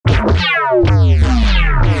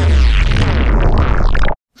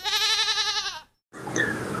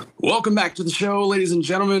Welcome back to the show, ladies and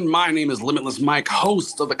gentlemen. My name is Limitless Mike,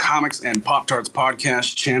 host of the Comics and Pop-tarts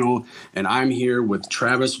podcast channel, and I'm here with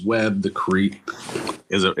Travis Webb, the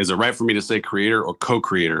Is it right for me to say creator or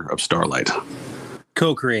co-creator of Starlight?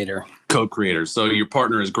 Co-creator. Co-creator. So your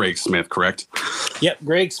partner is Greg Smith, correct? Yep,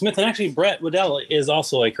 Greg Smith, and actually Brett Waddell is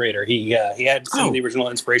also a creator. He had some of the original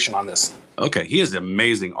inspiration on this. Okay, he has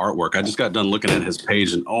amazing artwork. I just got done looking at his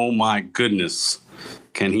page, and oh my goodness,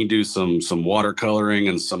 can he do some watercoloring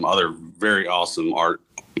and some other very awesome art?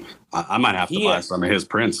 I might have to buy some of his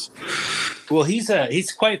prints. Well,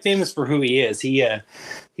 he's quite famous for who he is. He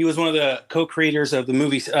was one of the co-creators of the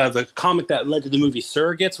movie, the comic that led to the movie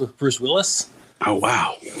Surrogates with Bruce Willis. Oh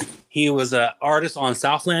wow! He was an artist on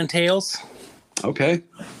Southland Tales. Okay.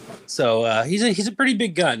 So he's a pretty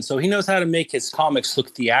big gun. So he knows how to make his comics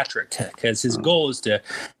look theatric, because his goal is to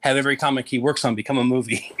have every comic he works on become a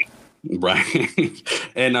movie. Right.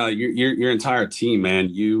 And your entire team, man,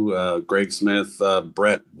 you, Greg Smith,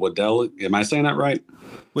 Brett Waddell, am I saying that right?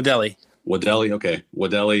 Waddelli, okay.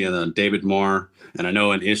 Waddelli and David Marr. And I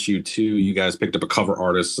know in issue 2, you guys picked up a cover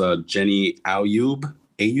artist, Jenny Ayub.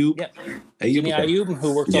 Yep. Jenny Ayub,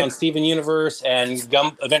 who worked on Steven Universe and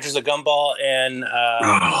Adventures of Gumball and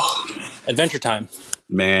Adventure Time.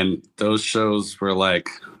 Man, those shows were like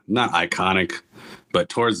not iconic, but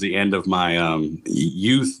towards the end of my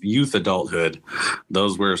youth adulthood,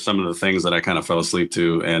 those were some of the things that I kind of fell asleep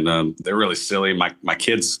to, and they're really silly. My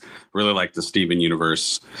kids really like the Steven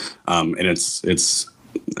Universe, and it's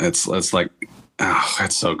like, oh,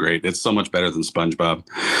 that's so great. It's so much better than SpongeBob.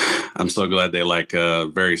 I'm so glad they like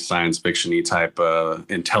very science fiction-y type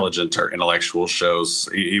intelligent or intellectual shows,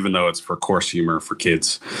 even though it's for coarse humor for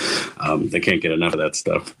kids. They can't get enough of that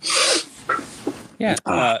stuff.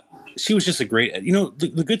 Yeah. She was just a great,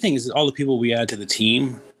 the good thing is that all the people we add to the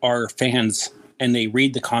team are fans, and they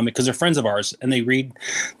read the comic because they're friends of ours, and they read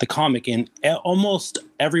the comic, and almost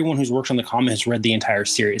everyone who's worked on the comic has read the entire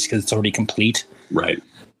series because it's already complete. Right.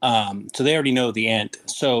 So they already know the end.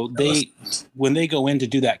 So when they go in to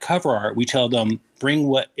do that cover art, we tell them, bring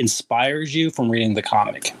what inspires you from reading the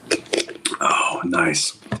comic. Oh,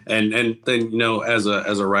 nice. And then, as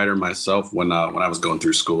a writer myself, when I was going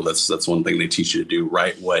through school, that's one thing they teach you to do: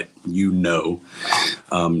 write what you know,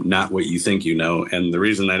 not what you think you know. And the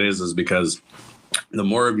reason that is because the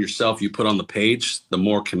more of yourself you put on the page, the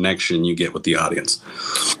more connection you get with the audience.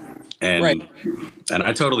 And right. And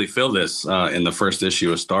I totally feel this in the first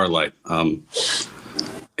issue of Starlight.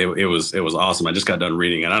 It was awesome. I just got done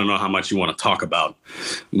reading it. I don't know how much you want to talk about.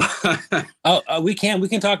 We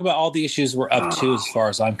can talk about all the issues we're up to as far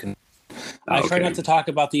as I'm concerned. I try not to talk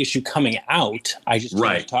about the issue coming out. I just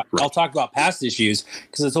I'll talk about past issues,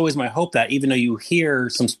 because it's always my hope that even though you hear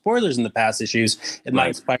some spoilers in the past issues, it might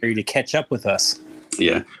inspire you to catch up with us.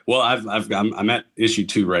 Yeah. Well, I'm at issue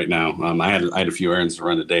 2 right now. I had a few errands to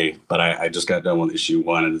run today, but I just got done with issue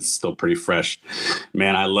 1, and it's still pretty fresh.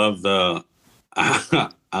 Man, I love the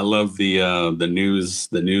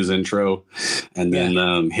news intro, and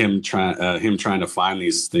then him trying to find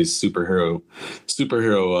these superhero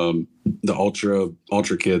the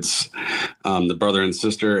ultra kids, the brother and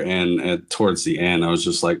sister, and towards the end I was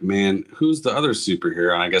just like, man, who's the other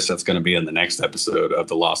superhero? And I guess that's going to be in the next episode of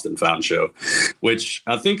the Lost and Found show, which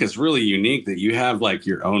I think is really unique that you have like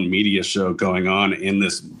your own media show going on in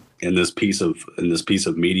this piece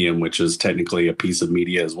of medium, which is technically a piece of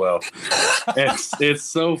media as well. It's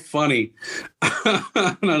so funny. And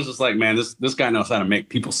I was just like, man, this guy knows how to make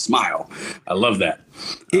people smile. I love that,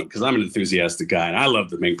 because I'm an enthusiastic guy, and I love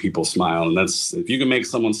to make people smile. And that's, if you can make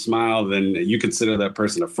someone smile, then you consider that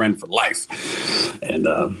person a friend for life. And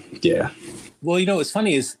yeah. Well, what's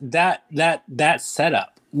funny is that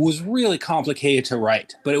setup was really complicated to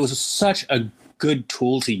write, but it was such a good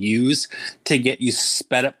tool to use to get you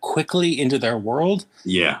sped up quickly into their world.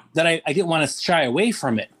 Yeah. That I didn't want to shy away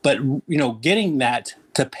from it. But, getting that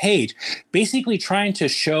to page, basically trying to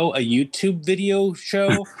show a YouTube video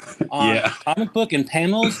show on comic book and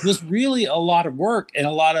panels was really a lot of work, and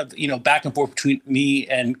a lot of, back and forth between me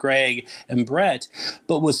and Greg and Brett.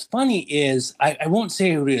 But what's funny is, I won't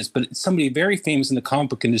say who it is, but it's somebody very famous in the comic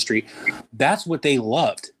book industry. That's what they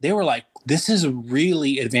loved. They were like, this is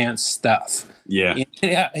really advanced stuff. Yeah.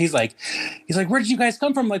 He's like, where did you guys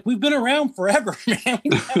come from? Like, we've been around forever, man.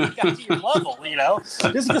 We haven't got to your level,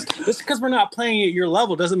 Just because we're not playing at your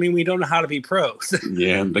level doesn't mean we don't know how to be pros.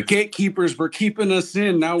 Yeah, the gatekeepers were keeping us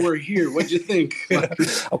in. Now we're here. What'd you think?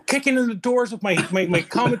 I'm kicking in the doors with my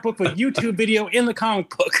comic book with YouTube video in the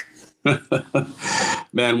comic book.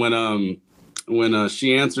 Man, when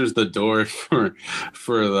she answers the door for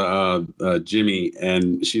the Jimmy,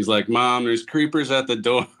 and she's like, "Mom, there's creepers at the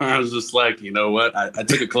door." I was just like, you know what? I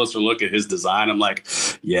took a closer look at his design. I'm like,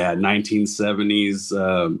 yeah, 1970s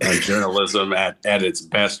journalism at its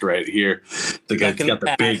best right here. The guy's got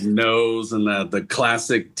the big nose and the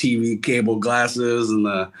classic TV cable glasses and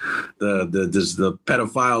the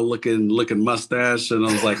pedophile looking mustache. And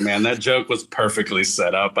I was like, man, that joke was perfectly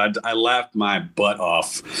set up. I laughed my butt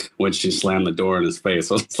off when she slammed the door in his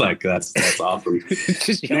face. I was like, that's awesome.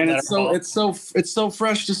 And it's so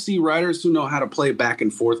fresh to see writers who know how to play back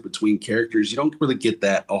and forth between characters. You don't really get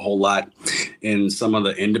that a whole lot in some of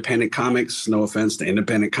the independent comics. No offense to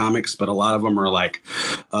independent comics, but a lot of them are like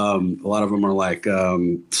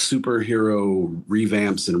superhero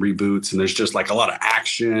revamps and reboots, and there's just like a lot of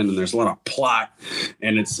action and there's a lot of plot,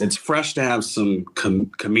 and it's fresh to have some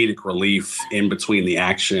comedic relief in between the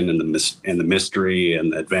action and the mystery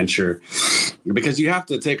and the adventure, because you have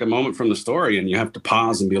to take a moment from the story and you have to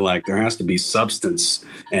pause and be like, there has to be substance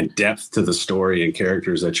and depth to the story and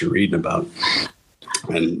characters that you're reading about.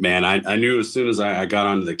 And man, I knew as soon as I got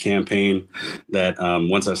onto the campaign that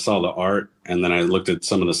once I saw the art and then I looked at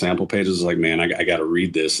some of the sample pages, I was like, man, I got to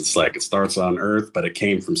read this. It's like it starts on Earth, but it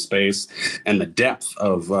came from space, and the depth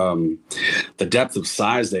of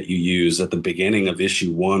size that you use at the beginning of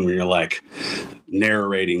issue 1, when you're like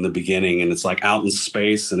narrating the beginning, and it's like out in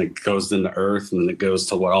space, and it goes into Earth, and then it goes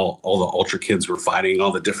to what all the Ultra kids were fighting,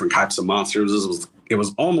 all the different types of monsters. It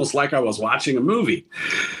was almost like I was watching a movie.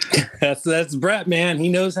 That's Brett, man. He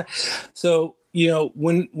knows. So,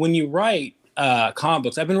 when you write comic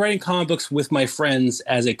books, I've been writing comic books with my friends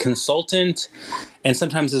as a consultant and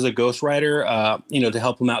sometimes as a ghostwriter, to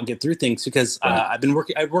help them out get through things, because I've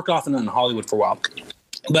worked off and on in Hollywood for a while.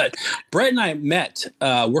 But Brett and I met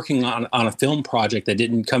working on a film project that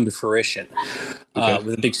didn't come to fruition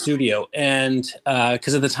with a big studio. And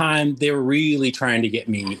because at the time they were really trying to get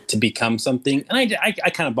me to become something. And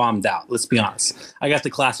I kind of bombed out, let's be honest. I got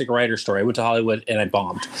the classic writer story. I went to Hollywood and I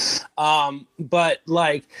bombed. But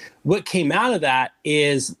like what came out of that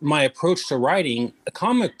is my approach to writing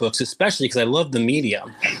comic books, especially because I love the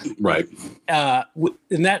medium. Right. And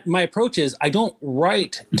that my approach is I don't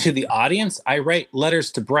write to the audience. I write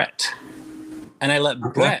letters to Brett, and I let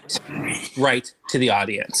Brett write to the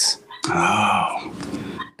audience. Oh,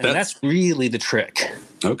 and that's really the trick.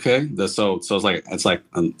 Okay, so it's like,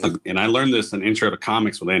 and I learned this in Intro to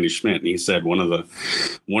Comics with Andy Schmidt, and he said one of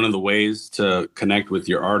the ways to connect with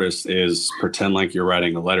your artist is pretend like you're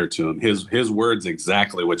writing a letter to him. His words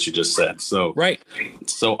exactly what you just said. So right,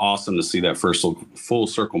 it's so awesome to see that first full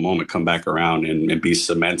circle moment come back around and be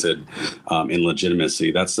cemented in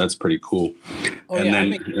legitimacy. That's pretty cool. Oh, and then I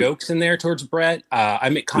make jokes in there towards Brett. I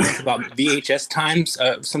make comments about VHS times,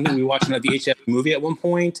 something we watched in a VHS movie at one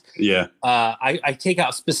point. Yeah, I take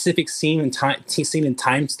out specific scene and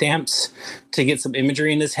timestamps to get some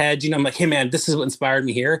imagery in his head. I'm like, hey man, this is what inspired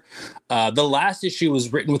me here. The last issue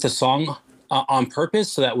was written with a song on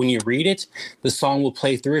purpose, so that when you read it, the song will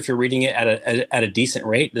play through. If you're reading it at a decent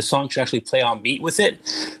rate, the song should actually play on beat with it.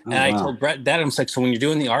 And I told Brett that, I'm like, so when you're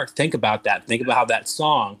doing the art, think about that. Think about how that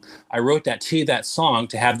song, I wrote that to that song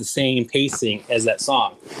to have the same pacing as that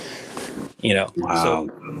song. Wow.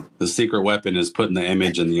 So, the secret weapon is putting the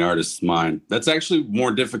image in the artist's mind. That's actually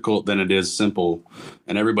more difficult than it is simple,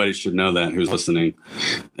 and everybody should know that who's listening.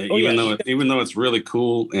 Even though it's really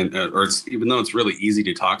cool even though it's really easy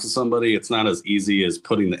to talk to somebody, it's not as easy as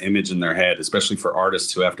putting the image in their head, especially for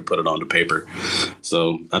artists who have to put it onto paper.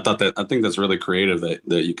 So I think that's really creative that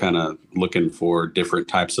you kind of looking for different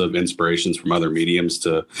types of inspirations from other mediums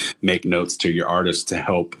to make notes to your artist to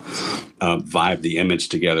help vibe the image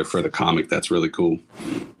together for the comic. That's really cool.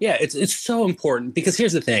 Yeah, it's so important, because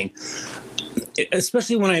here's the thing.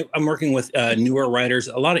 Especially when I'm working with newer writers,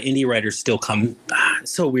 a lot of indie writers still come.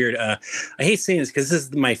 It's so weird. I hate saying this because this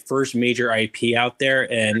is my first major IP out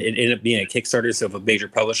there, and it ended up being a Kickstarter, so of a major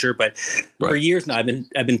publisher. But for years now, I've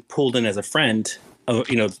been pulled in as a friend.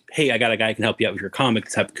 Hey, I got a guy who can help you out with your comic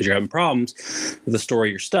because you're having problems with the story,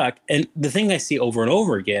 you're stuck. And the thing I see over and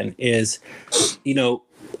over again is,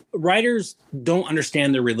 writers don't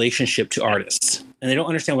understand their relationship to artists, and they don't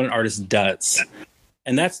understand what an artist does.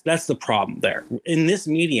 And that's the problem there. In this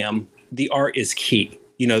medium, the art is key.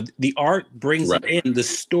 The art brings them in, the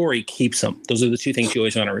story keeps them. Those are the two things you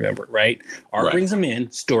always want to remember, right? Art brings them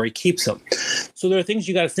in, story keeps them. So there are things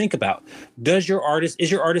you got to think about. Is your artist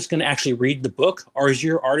going to actually read the book, or is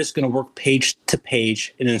your artist going to work page to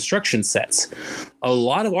page in instruction sets? A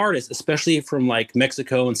lot of artists, especially from like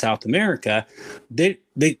Mexico and South America, they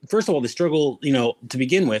first of all, they struggle, to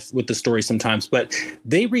begin with the story sometimes, but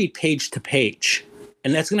they read page to page.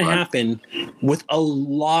 And that's going to happen with a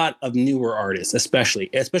lot of newer artists, especially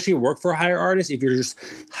work for hire artists. If you're just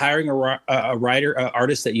hiring a writer,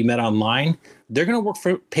 artist that you met online, they're going to work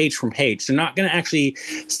for page from page. They're not going to actually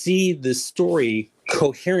see the story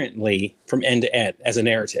coherently from end to end as a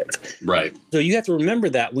narrative. Right. So you have to remember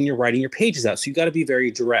that when you're writing your pages out. So you got to be very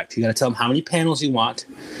direct. You got to tell them how many panels you want,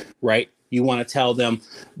 right? You want to tell them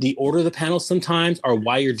the order of the panels sometimes, or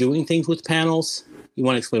why you're doing things with panels. You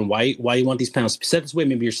want to explain why you want these panels to be set this way.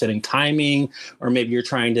 Maybe you're setting timing, or maybe you're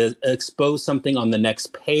trying to expose something on the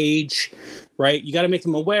next page, right? You got to make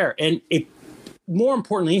them aware. And more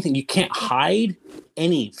important than anything, you can't hide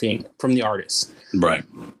anything from the artist. Right.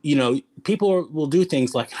 You know, people will do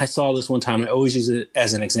things like, I saw this one time, I always use it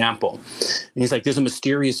as an example. And he's like, there's a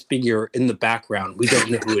mysterious figure in the background. We don't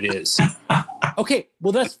know who it is. Okay,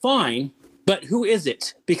 well, that's fine. But who is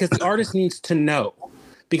it? Because the artist needs to know.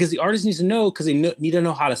 Because they need to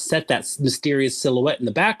know how to set that mysterious silhouette in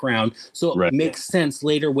the background so it makes sense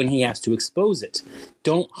later when he has to expose it.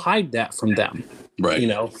 Don't hide that from them. Right. You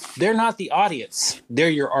know, they're not the audience. They're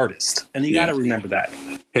your artist. And you got to remember that.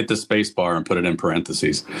 Hit the space bar and put it in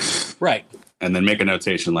parentheses. Right. And then make a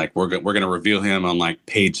notation like we're going to reveal him on like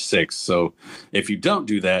page 6. So if you don't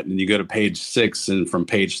do that and you go to page 6 and from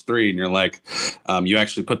page 3 and you're like, you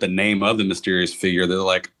actually put the name of the mysterious figure, they're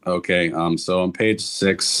like, okay, so on page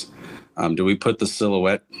 6, do we put the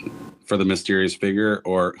silhouette for the mysterious figure,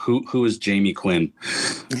 or who is Jamie Quinn?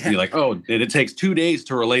 You're like, oh, and it takes 2 days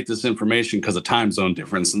to relate this information because of time zone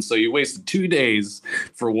difference. And so you wasted 2 days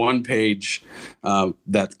for one page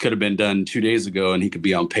that could have been done 2 days ago, and he could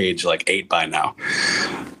be on page like 8 by now.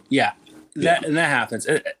 Yeah, that happens.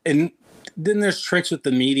 And then there's tricks with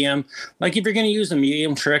the medium. Like if you're going to use a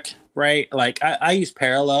medium trick, right? Like I use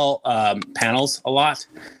parallel panels a lot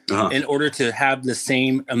in order to have the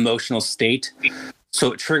same emotional state.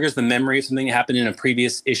 So it triggers the memory of something that happened in a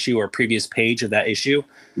previous issue or previous page of that issue.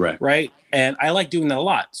 Right. And I like doing that a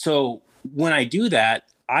lot. So when I do that,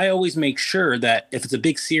 I always make sure that if it's a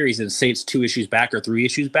big series and say it's 2 issues back or 3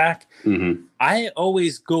 issues back, I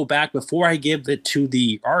always go back before I give it to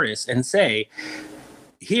the artist and say,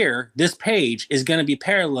 here, this page is going to be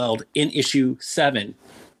paralleled in issue 7.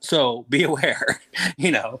 So be aware,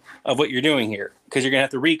 of what you're doing here, because you're going to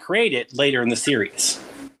have to recreate it later in the series.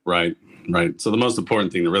 Right. So the most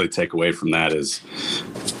important thing to really take away from that is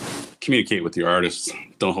communicate with your artists.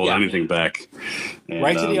 Don't hold anything back. And,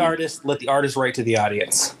 write to the artist. Let the artist write to the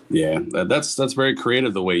audience. Yeah, that's very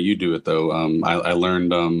creative the way you do it, though.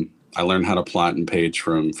 I learned how to plot and page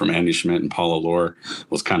from Andy Schmidt, and Paula Lohr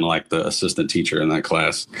was kind of like the assistant teacher in that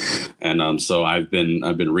class. And so I've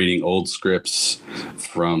been reading old scripts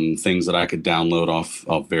from things that I could download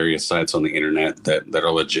off various sites on the internet that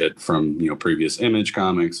are legit from previous Image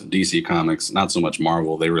comics and DC comics. Not so much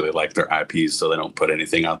Marvel. They really like their IPs, so they don't put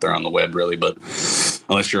anything out there on the web really. But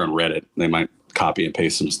unless you're on Reddit, they might copy and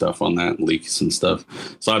paste some stuff on that, leaks and stuff.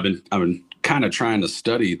 So I've been kind of trying to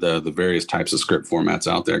study the various types of script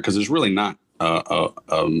formats out there, because there's really not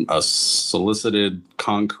a solicited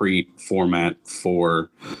concrete format for.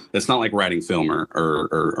 It's not like writing film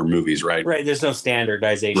or movies, right? Right. There's no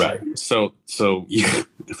standardization. Right. So you,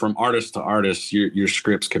 from artist to artist, your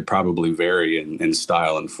scripts could probably vary in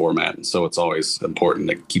style and format, and so it's always important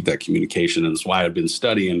to keep that communication. And that's why I've been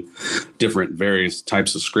studying different various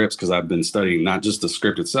types of scripts, because I've been studying not just the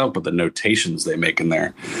script itself, but the notations they make in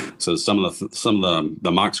there. So some of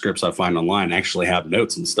the mock scripts I find online actually have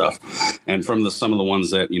notes and stuff, and from some of the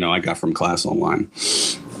ones that I got from class online,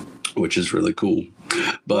 which is really cool.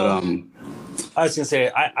 But I was gonna say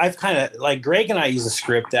I've kind of like Greg and I use a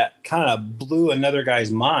script that kind of blew another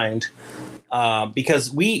guy's mind,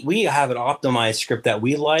 because we have an optimized script that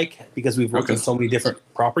we like, because we've worked on so many different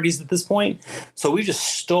properties at this point. So we just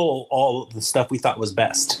stole all of the stuff we thought was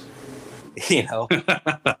best.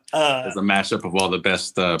 As a mashup of all the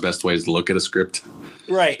best ways to look at a script.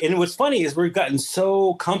 Right. And what's funny is we've gotten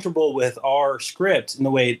so comfortable with our script and the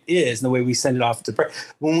way it is and the way we send it off to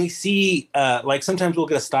when we see like sometimes we'll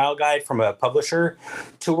get a style guide from a publisher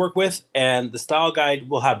to work with, and the style guide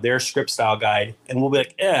will have their script style guide, and we'll be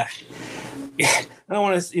like, I don't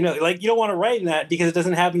want to, you don't want to write in that because it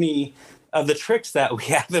doesn't have any of the tricks that we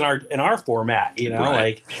have in our format, Right.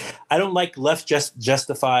 Like I don't like left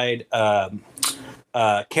justified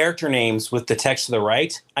character names with the text to the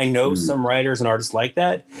right. I know some writers and artists like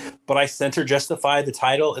that, but I center justify the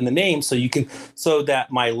title and the name so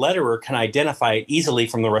that my letterer can identify it easily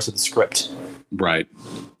from the rest of the script. Right.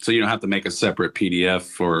 So you don't have to make a separate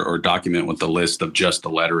PDF or document with the list of just the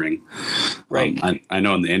lettering. Right. I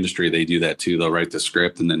know in the industry they do that too. They'll write the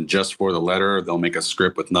script and then just for the letter, they'll make a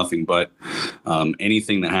script with nothing but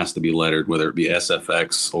anything that has to be lettered, whether it be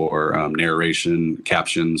SFX or narration,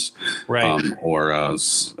 captions, right. Or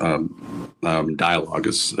dialogue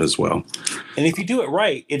as well. And if you do it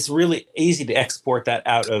right, it's really easy to export that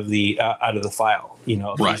out of the file.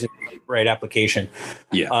 Right. Right application.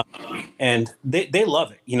 Yeah. And they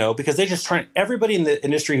love it, because they just everybody in the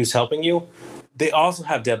industry who's helping you, they also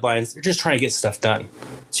have deadlines. They're just trying to get stuff done.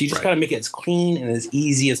 So you just got to make it as clean and as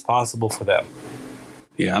easy as possible for them.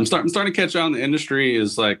 Yeah, I'm starting to catch on. The industry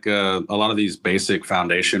is like a lot of these basic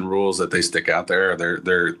foundation rules that they stick out there.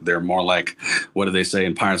 They're more like, what do they say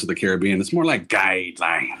in Pirates of the Caribbean? It's more like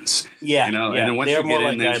guidelines. Yeah, And then once you get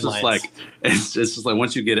in there, it's just like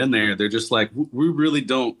once you get in there, they're just like, we really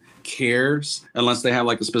don't cares unless they have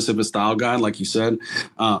like a specific style guide, like you said,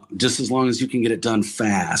 just as long as you can get it done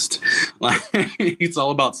fast. Like it's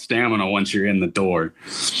all about stamina once you're in the door.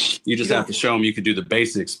 You just have to show them you could do the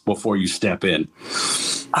basics before you step in.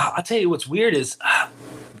 I'll tell you what's weird is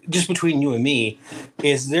just between you and me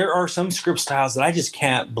is there are some script styles that I just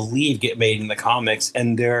can't believe get made in the comics,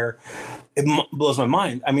 and it blows my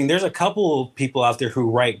mind. I mean, there's a couple of people out there who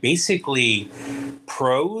write basically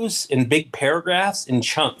prose in big paragraphs in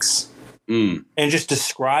chunks and just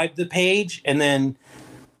describe the page, and then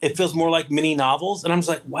it feels more like mini novels. And I'm just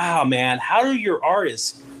like, wow, man, how do your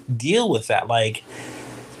artists deal with that? Like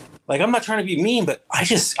I'm not trying to be mean, but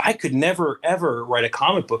I could never ever write a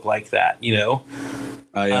comic book like that,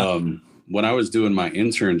 When I was doing my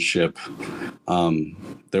internship,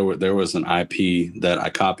 there was an IP that I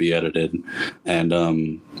copy edited,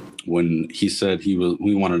 and when he said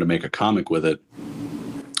we wanted to make a comic with it,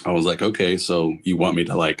 I was like, okay, so you want me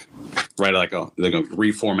to like write like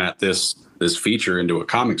reformat this feature into a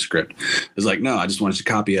comic script? It's like, no, I just wanted you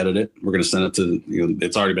to copy edit it. We're going to send it to,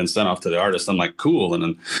 it's already been sent off to the artist. I'm like, cool. And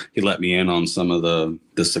then he let me in on some of the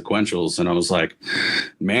sequentials. And I was like,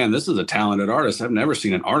 man, this is a talented artist. I've never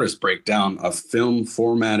seen an artist break down a film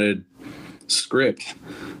formatted script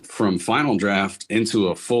from final draft into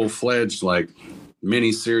a full-fledged like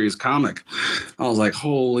mini-series comic. I was like,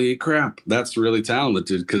 holy crap, that's really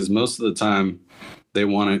talented, because most of the time they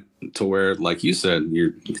want it to where, like you said,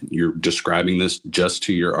 you're describing this just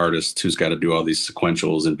to your artist who's got to do all these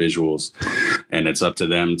sequentials and visuals, and it's up to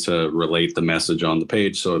them to relate the message on the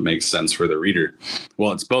page so it makes sense for the reader.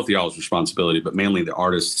 Well, it's both y'all's responsibility, but mainly the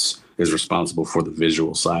artist's is responsible for the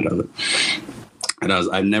visual side of it. And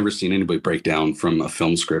I've never seen anybody break down from a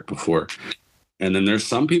film script before. And then there's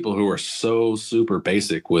some people who are so super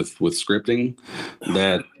basic with scripting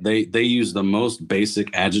that they use the most basic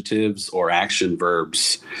adjectives or action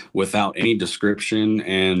verbs without any description,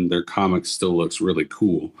 and their comic still looks really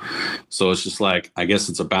cool. So it's just like, I guess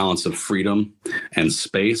it's a balance of freedom and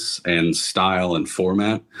space and style and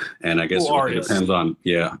format. And I guess it depends on,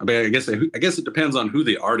 I guess it depends on who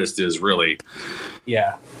the artist is, really.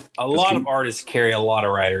 Yeah. A lot of artists carry a lot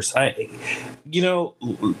of writers. When I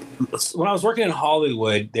was working in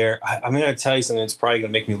Hollywood, I'm going to tell you something that's probably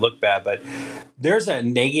going to make me look bad, but there's a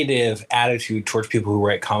negative attitude towards people who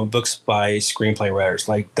write comic books by screenplay writers,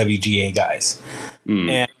 like WGA guys.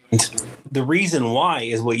 And the reason why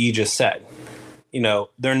is what you just said.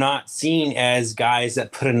 They're not seen as guys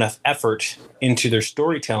that put enough effort into their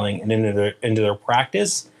storytelling and into their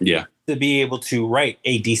practice. Yeah. To be able to write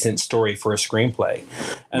a decent story for a screenplay.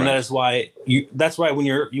 And that is why when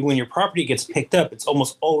your property gets picked up, it's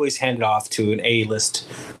almost always handed off to an A-list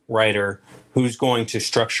writer who's going to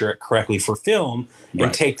structure it correctly for film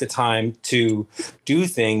and take the time to do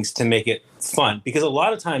things to make it fun. Because a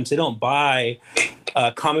lot of times they don't buy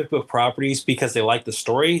comic book properties because they like the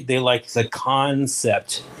story. They like the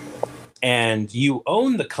concept, and you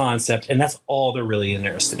own the concept, and that's all they're really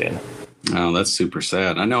interested in. Oh, that's super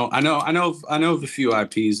sad. I know of a few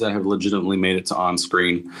IPs that have legitimately made it to on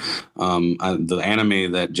screen. The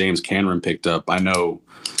anime that James Cameron picked up, I know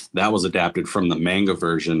that was adapted from the manga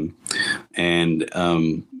version. And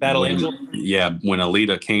Battle Angel? Yeah, when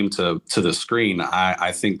Alita came to the screen,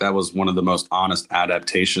 I think that was one of the most honest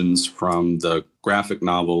adaptations from the graphic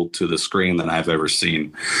novel to the screen that I've ever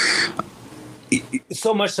seen.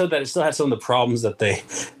 So much so that it still had some of the problems that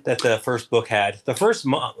the first book had. The first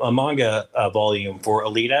manga volume for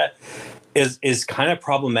Alita is kind of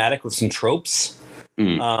problematic with some tropes,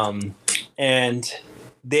 and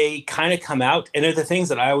they kind of come out, and they're the things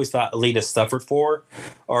that I always thought Alita suffered for,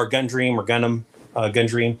 or Gundream or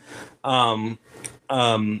Gundream.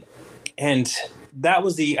 And that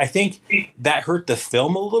was I think that hurt the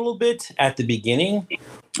film a little bit at the beginning,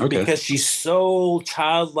 because she's so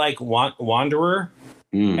childlike wanderer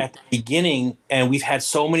at the beginning, and we've had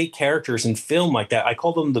so many characters in film like that. I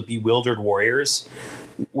call them the bewildered warriors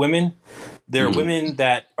women. They're women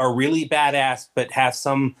that are really badass but have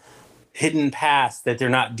some hidden past that they're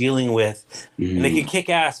not dealing with, and they can kick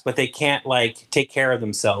ass but they can't like take care of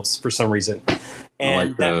themselves for some reason.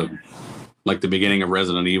 And like the beginning of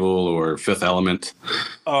Resident Evil or Fifth Element,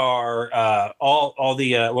 or all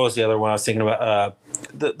the what was the other one I was thinking about?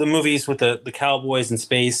 The movies with the cowboys in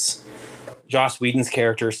space. Joss Whedon's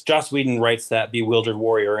characters. Joss Whedon writes that bewildered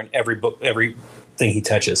warrior in every book, everything he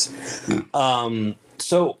touches.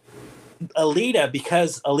 So Alita,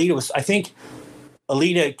 because Alita was, I think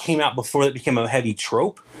Alita came out before it became a heavy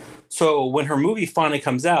trope. So when her movie finally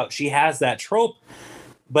comes out, she has that trope,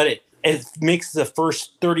 but it makes the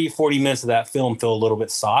first 30, 40 minutes of that film feel a little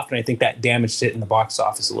bit soft. And I think that damaged it in the box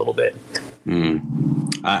office a little bit.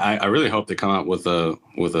 I really hope they come out with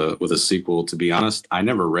a sequel. To be honest, I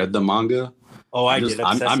never read the manga. Oh, I did.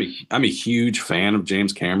 I'm a huge fan of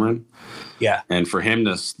James Cameron. Yeah. And for him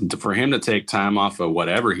to take time off of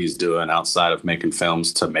whatever he's doing outside of making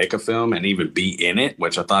films to make a film and even be in it,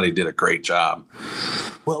 which I thought he did a great job.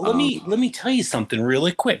 Well, let me tell you something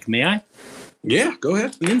really quick. May I? Yeah, go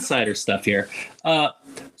ahead. Insider stuff here.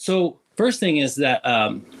 So first thing is that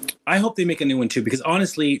I hope they make a new one too, because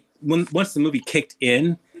honestly, once the movie kicked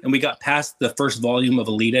in and we got past the first volume of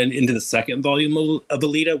Alita and into the second volume of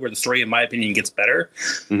Alita, where the story, in my opinion, gets better,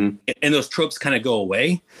 and those tropes kind of go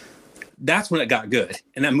away, that's when it got good.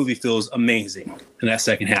 And that movie feels amazing in that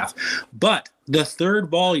second half. But the third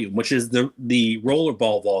volume, which is the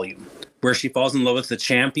rollerball volume, where she falls in love with the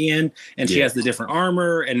champion and she has the different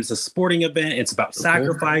armor and it's a sporting event. It's about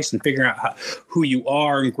sacrifice and figuring out who you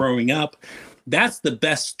are and growing up. That's the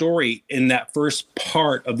best story in that first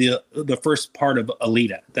part of the first part of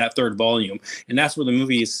Alita, that third volume. And that's where the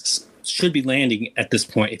movie should be landing at this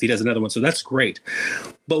point if he does another one. So that's great.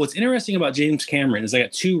 But what's interesting about James Cameron is I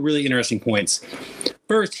got two really interesting points.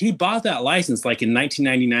 First, he bought that license like in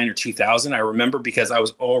 1999 or 2000. I remember because I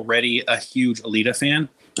was already a huge Alita fan.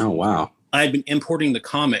 Oh, wow. I had been importing the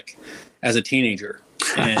comic as a teenager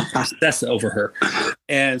and obsessed over her.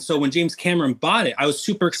 And so when James Cameron bought it, I was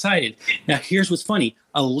super excited. Now, here's what's funny.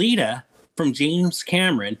 Alita from James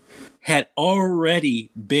Cameron had already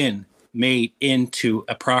been made into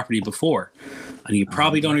a property before. And you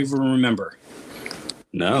probably don't even remember.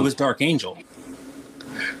 No. It was Dark Angel.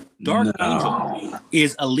 Dark Angel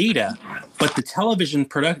is Alita, but the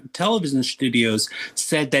television studios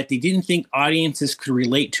said that they didn't think audiences could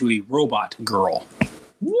relate to a robot girl.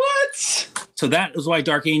 What? So that is why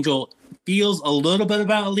Dark Angel feels a little bit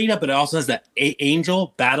about Alita, but it also has that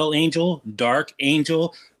angel, battle angel, dark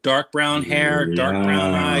brown hair, dark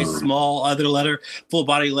brown eyes, small full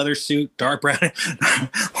body leather suit, dark brown.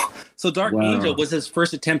 So Dark Angel was his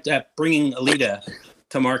first attempt at bringing Alita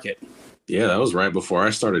to market. Yeah, that was right before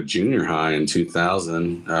I started junior high in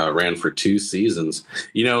 2000. Ran for 2 seasons.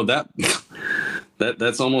 You know,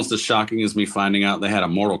 that's almost as shocking as me finding out they had a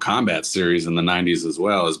Mortal Kombat series in the 90s as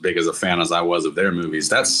well, as big as a fan as I was of their movies.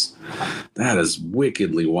 That is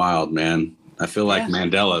wickedly wild, man. I feel like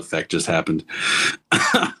Mandela effect just happened.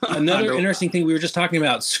 Another interesting thing, we were just talking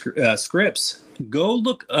about scripts. Go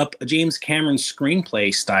look up James Cameron's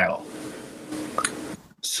screenplay style.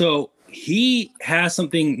 So he has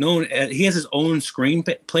something he has his own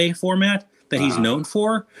screenplay format that he's known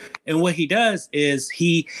for. And what he does is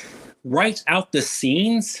he writes out the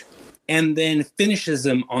scenes and then finishes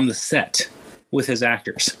them on the set with his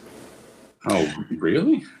actors. Oh,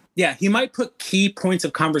 really? Yeah, he might put key points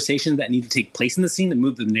of conversation that need to take place in the scene to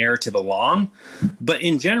move the narrative along. But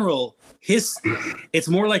in general, it's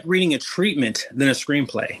more like reading a treatment than a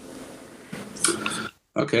screenplay.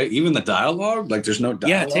 Okay, even the dialogue? Like there's no dialogue?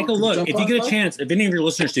 Yeah, take a look. If you get a chance, if any of your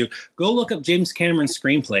listeners do, go look up James Cameron's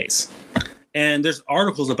screenplays. And there's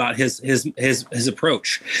articles about his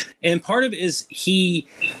approach. And part of it is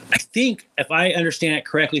I think, if I understand it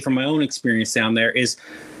correctly from my own experience down there, is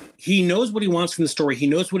he knows what he wants from the story. He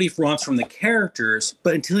knows what he wants from the characters.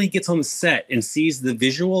 But until he gets on the set and sees the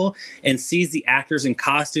visual and sees the actors in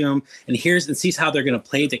costume and sees how they're going to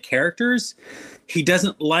play the characters, he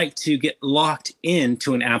doesn't like to get locked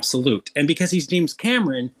into an absolute. And because he's James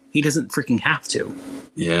Cameron, he doesn't freaking have to.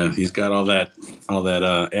 Yeah, he's got all that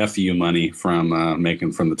FU money from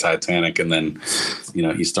making from the Titanic, and then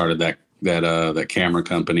he started that camera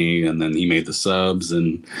company, and then he made the subs.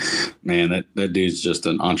 And man, that dude's just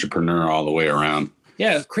an entrepreneur all the way around.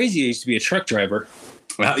 Yeah, crazy. I used to be a truck driver.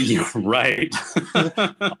 Well, you're right.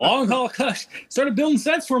 Long haul cush started building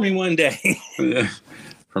sets for me one day. Yeah.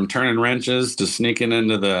 From turning wrenches to sneaking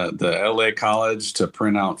into the LA college to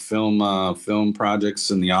print out film projects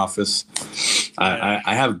in the office. I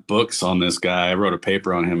have books on this guy. I wrote a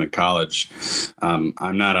paper on him at college. I'm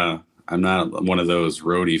not one of those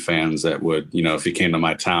roadie fans that would, if he came to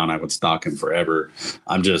my town, I would stalk him forever.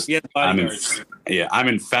 I'm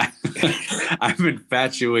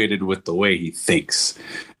infatuated with the way he thinks.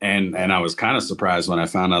 And I was kind of surprised when I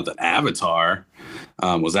found out that Avatar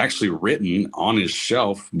was actually written on his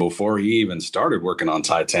shelf before he even started working on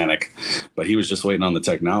Titanic, but he was just waiting on the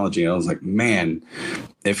technology. I was like, man,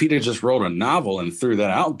 if he'd have just wrote a novel and threw that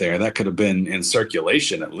out there, that could have been in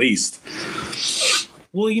circulation at least.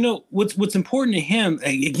 Well, what's important to him,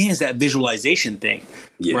 again, is that visualization thing,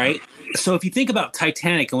 right? So if you think about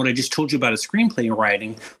Titanic and what I just told you about his screenplay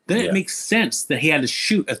writing, then it makes sense that he had to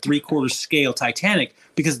shoot a 3/4 scale Titanic,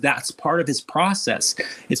 because that's part of his process.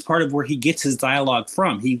 It's part of where he gets his dialogue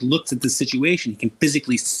from. He looks at the situation. He can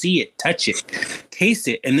physically see it, touch it, taste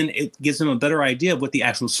it, and then it gives him a better idea of what the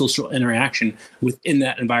actual social interaction within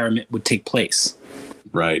that environment would take place.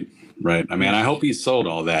 Right. I mean, I hope he sold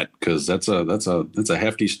all that, because that's a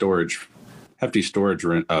hefty storage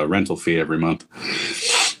rental fee every month.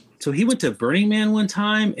 So he went to Burning Man one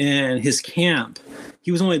time, and his camp,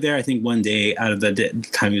 he was only there, I think, one day out of the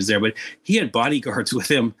time he was there, but he had bodyguards with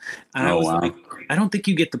him. And I was like, I don't think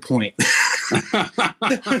you get the point.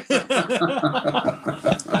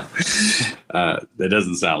 That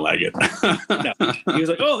doesn't sound like it. No. He was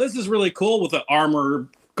like, oh, this is really cool, with the armed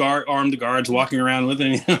guards walking around with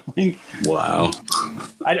him. Wow.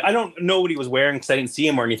 I don't know what he was wearing because I didn't see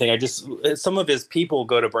him or anything. Some of his people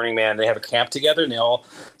go to Burning Man. They have a camp together, and they all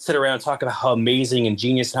sit around and talk about how amazing and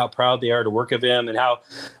genius and how proud they are to work with him, and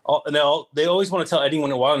they always want to tell anyone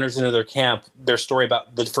who wanders into their camp their story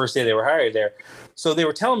about the first day they were hired there. So they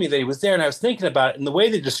were telling me that he was there, and I was thinking about it, and the way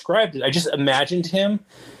they described it, I just imagined him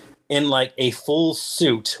in like a full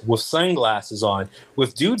suit with sunglasses on,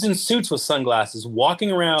 with dudes in suits with sunglasses walking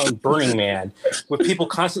around Burning Man, with people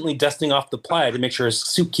constantly dusting off the plaid to make sure his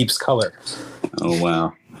suit keeps color. Oh,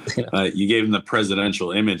 wow. You gave him the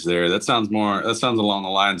presidential image there. That sounds along the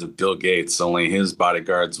lines of Bill Gates, only his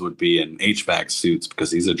bodyguards would be in HVAC suits because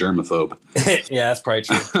he's a germaphobe. Yeah, that's probably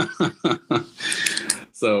true.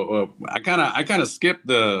 So I kind of skipped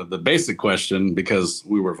the basic question because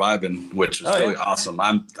we were vibing, which is really awesome.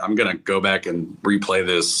 I'm gonna go back and replay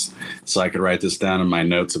this so I could write this down in my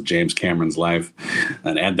notes of James Cameron's life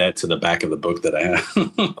and add that to the back of the book that I have.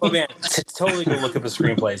 Oh man, totally go look up the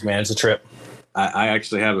screenplays, man. It's a trip. I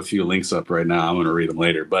actually have a few links up right now. I'm going to read them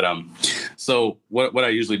later. But so what I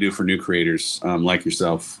usually do for new creators like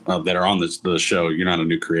yourself that are on the show, you're not a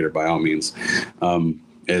new creator by all means,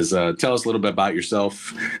 is tell us a little bit about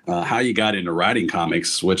yourself, how you got into writing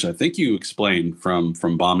comics, which I think you explained from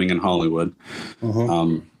bombing in Hollywood,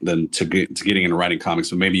 then to getting into writing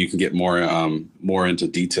comics. But maybe you can get more into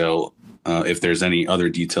detail if there's any other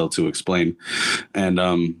detail to explain.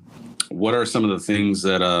 And what are some of the things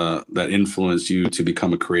that influenced you to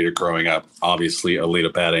become a creator growing up? Obviously,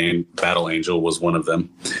 Alita Battle Angel was one of them.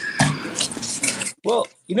 Well,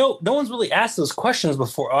 no one's really asked those questions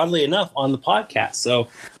before, oddly enough, on the podcast. So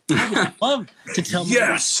I would love to tell me.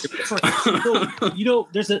 Yes. So,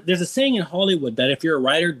 there's a saying in Hollywood that if you're a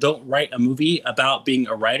writer, don't write a movie about being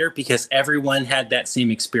a writer, because everyone had that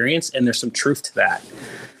same experience, and there's some truth to that.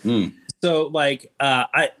 So,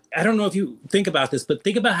 I don't know if you think about this, but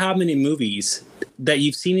think about how many movies that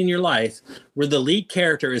you've seen in your life where the lead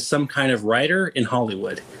character is some kind of writer in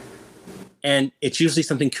Hollywood. And it's usually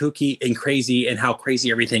something kooky and crazy, and how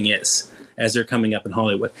crazy everything is as they're coming up in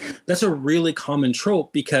Hollywood. That's a really common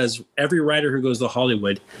trope, because every writer who goes to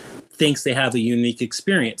Hollywood thinks they have a unique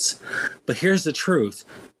experience. But here's the truth.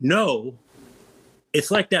 No,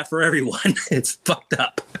 it's like that for everyone. It's fucked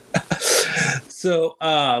up.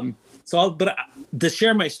 But to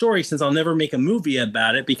share my story, since I'll never make a movie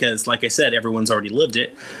about it, because like I said, everyone's already lived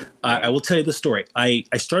it, I will tell you the story. I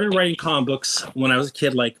started writing comic books when I was a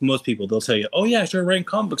kid, like most people. They'll tell you, oh yeah, I started writing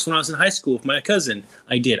comic books when I was in high school with my cousin.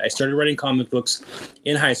 I did. I started writing comic books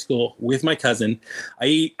in high school with my cousin.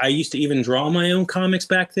 I used to even draw my own comics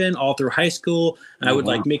back then, all through high school. I would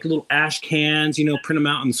make little ash cans, print them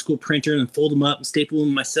out on the school printer and fold them up and staple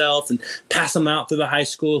them myself and pass them out through the high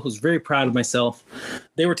school. I was very proud of myself.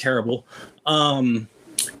 They were terrible. And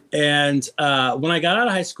when I got out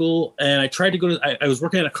of high school and I tried to I was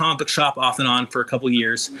working at a comic book shop off and on for a couple of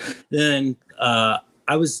years. Then I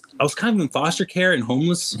I was kind of in foster care and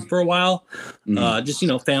homeless for a while. Just,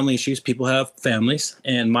 family issues. People have families,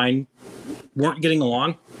 and mine weren't getting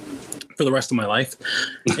along for the rest of my life.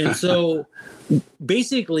 And so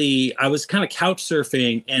basically I was kind of couch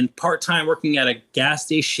surfing and part-time working at a gas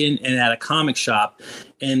station and at a comic shop.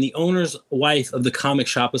 And the owner's wife of the comic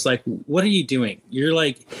shop was like, "What are you doing? You're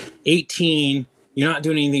like 18. You're not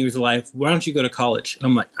doing anything with your life. Why don't you go to college?" And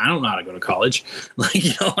I'm like, "I don't know how to go to college."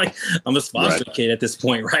 I'm a foster kid at this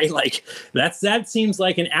point, right? Like that seems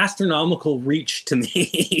like an astronomical reach to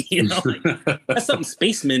me. That's something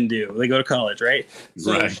spacemen do. They go to college, right?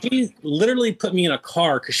 So she literally put me in a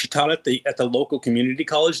car because she taught at the local community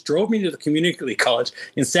college, drove me to the community college,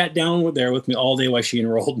 and sat down there with me all day while she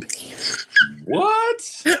enrolled me.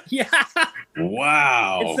 What? Yeah.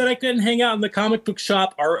 Wow. It said I couldn't hang out in the comic book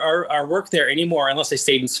shop or work there anymore unless I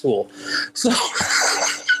stayed in school. So,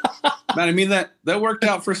 man, I mean that worked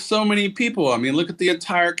out for so many people. I mean, look at the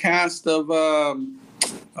entire cast of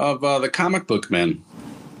the Comic Book Men.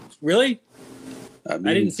 Really? I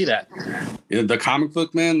didn't see that. The Comic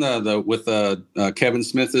Book Man, with Kevin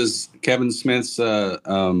Smith's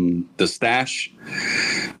The Stash.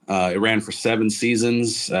 It ran for 7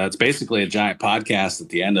 seasons. It's basically a giant podcast at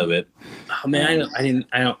the end of it. Oh man,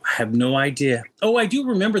 I have no idea. Oh, I do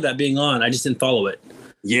remember that being on. I just didn't follow it.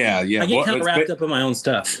 Yeah. I get kind of wrapped up in my own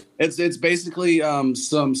stuff. It's basically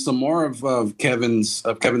some more of Kevin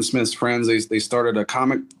Smith's friends. They started a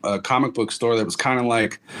comic book store that was kind of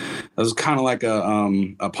like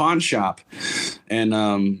a pawn shop,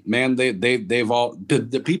 and man, they've all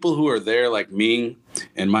the people who are there, like me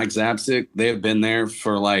and Mike Zapsik, they have been there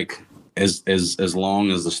for like as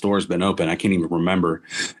long as the store's been open. I can't even remember,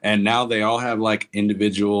 and now they all have like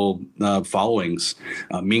individual followings.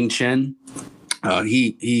 Ming Chen.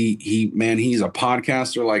 He's a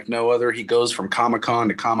podcaster like no other. He goes from Comic-Con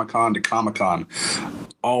to Comic-Con to Comic-Con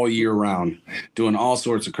all year round, doing all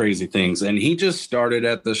sorts of crazy things. And he just started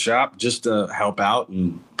at the shop just to help out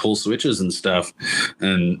and pull switches and stuff.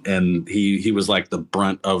 And he was like the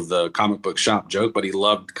brunt of the comic book shop joke, but he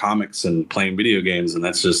loved comics and playing video games. And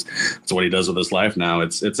that's what he does with his life now.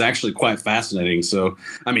 It's actually quite fascinating. So,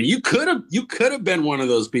 I mean, you could have been one of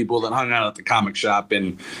those people that hung out at the comic shop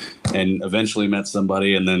and eventually met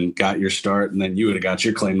somebody and then got your start, and then you would have got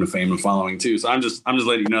your claim to fame and following too. So I'm just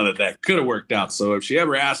letting you know that could have worked out. So if she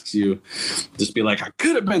ever asks you, just be like, "I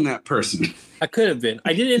could have been that person." I could have been.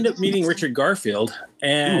 I did end up meeting Richard Garfield,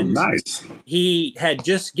 and nice. He had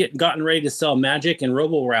just gotten ready to sell Magic and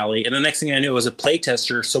Robo Rally, and the next thing I knew, I was a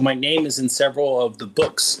playtester. So my name is in several of the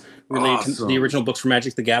books related to the original books for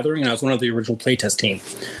Magic the Gathering, and I was one of the original playtest team.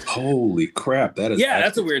 Holy crap! That is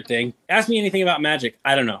that's a weird thing. Ask me anything about Magic.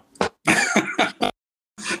 I don't know.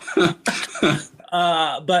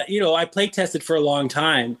 But I play tested for a long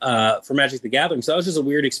time for Magic the Gathering, so that was just a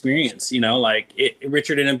weird experience.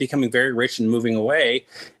 Richard ended up becoming very rich and moving away,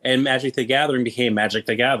 and Magic the Gathering became Magic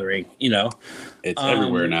the Gathering. It's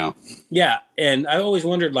everywhere now. Yeah, and I always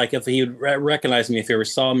wondered if he would recognize me if he ever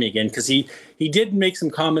saw me again, because he did make some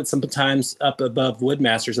comments sometimes up above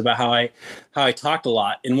Woodmasters about how I talked a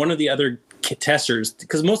lot, and one of the other testers,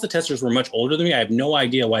 because most of the testers were much older than me. I have no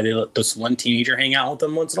idea why they let this one teenager hang out with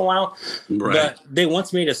them once in a while. Right. But they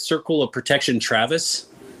once made a Circle of Protection Travis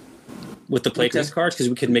with the playtest cards, because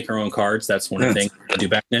we could make our own cards. That's one of the things to do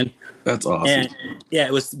back then. That's awesome. And yeah,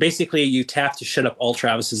 it was basically you tap to shut up all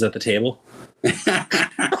Travises at the table.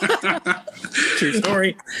 True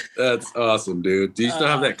story. That's awesome, dude. Do you still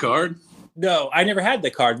have that card? No, I never had the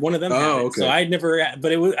card. One of them had it. Okay. So I never,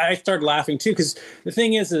 but I started laughing too, because the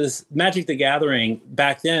thing is Magic the Gathering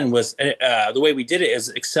back then was the way we did it is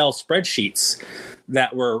Excel spreadsheets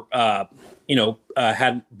that were,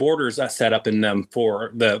 had borders set up in them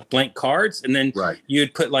for the blank cards. And then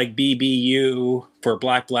you'd put like BBU for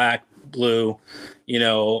black, blue,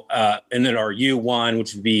 and then our U1,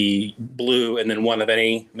 which would be blue, and then 1 of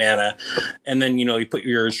any mana. And then, you put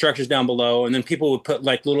your instructions down below, and then people would put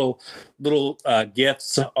like little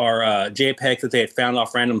GIFs or JPEGs that they had found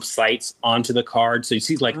off random sites onto the card. So you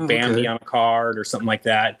see like Bambi on a card or something like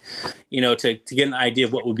that, to get an idea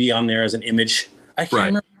of what would be on there as an image. I can't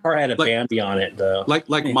remember if the card had a Bambi on it, though. Like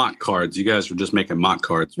mock cards. You guys were just making mock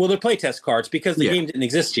cards. Well, they're playtest cards because the game didn't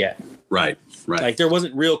exist yet. Right. Like there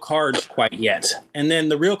wasn't real cards quite yet. And then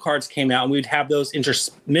the real cards came out and we'd have those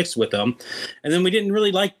intermixed with them. And then we didn't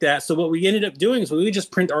really like that. So what we ended up doing is we would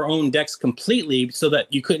just print our own decks completely so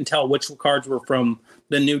that you couldn't tell which cards were from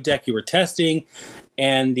the new deck you were testing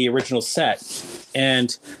and the original set.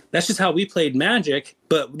 And that's just how we played Magic.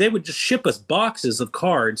 But they would just ship us boxes of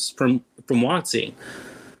cards from WotC,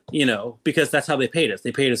 because that's how they paid us.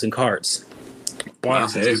 They paid us in cards. Wow.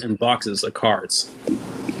 boxes and boxes of cards.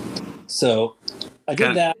 So I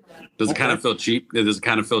did that. Does it kind of feel cheap? Does it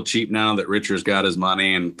kind of feel cheap now that Richard's got his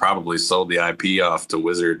money and probably sold the IP off to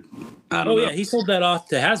Wizard? I don't know. Yeah, he sold that off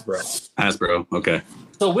to Hasbro. Hasbro, okay.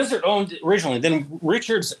 So Wizard owned it originally. Then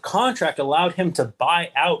Richard's contract allowed him to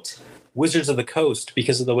buy out Wizards of the Coast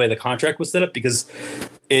because of the way the contract was set up, because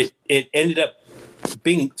it ended up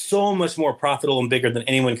being so much more profitable and bigger than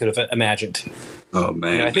anyone could have imagined. Oh,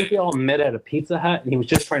 man. I think they all met at a Pizza Hut, and he was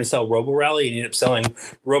just trying to sell Robo Rally, and he ended up selling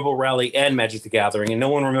Robo Rally and Magic the Gathering, and no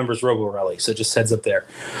one remembers Robo Rally, so just heads up there.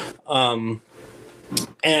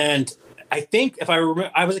 And I think if I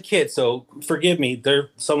remember, I was a kid, so forgive me.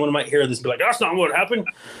 Someone might hear this and be like, that's not what happened.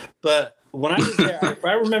 But when I was there, if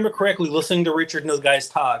I remember correctly, listening to Richard and those guys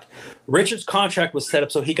talk, Richard's contract was set up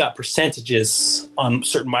so he got percentages on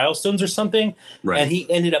certain milestones or something. Right. And he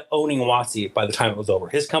ended up owning WotC by the time it was over.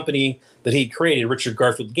 His company that he created, Richard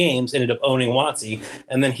Garfield Games, ended up owning WotC.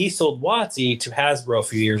 And then he sold WotC to Hasbro a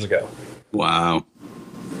few years ago. Wow.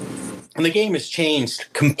 And the game has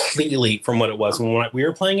changed completely from what it was when we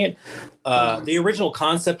were playing it. The original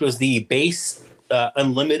concept was the base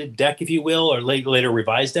unlimited deck, if you will, or later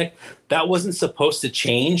revised deck. That wasn't supposed to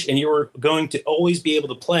change, and you were going to always be able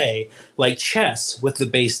to play like chess with the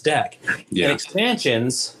base deck. Yeah. And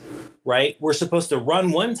expansions, right, were supposed to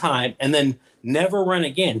run one time and then never run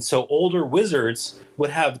again. So older wizards would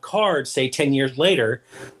have cards, say 10 years later,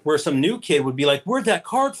 where some new kid would be like, where'd that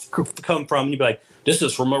card come from? And you'd be like, this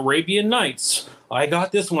is from Arabian Nights. I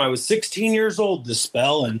got this when I was 16 years old, this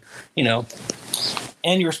spell. And,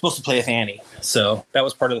 and you were supposed to play with Annie. So that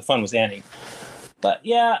was part of the fun, was Annie. But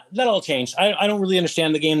yeah, that all changed. I don't really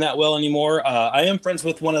understand the game that well anymore. I am friends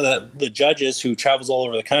with one of the judges who travels all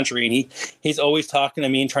over the country, and he's always talking to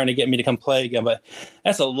me and trying to get me to come play again. But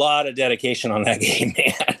that's a lot of dedication on that game,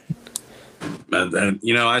 man.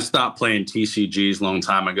 I stopped playing TCGs a long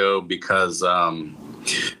time ago because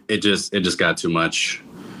it just got too much.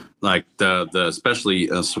 Like the especially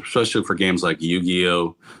for games like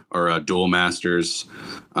Yu-Gi-Oh! Or Duel Masters,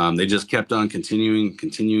 they just kept on continuing,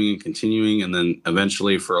 and then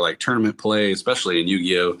eventually for like tournament play, especially in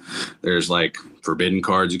Yu-Gi-Oh!, there's like forbidden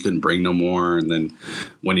cards you couldn't bring no more, and then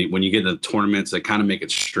when you get into tournaments, they kind of make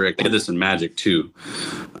it strict. They did this in Magic too,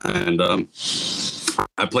 and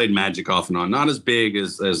I played Magic off and on, not as big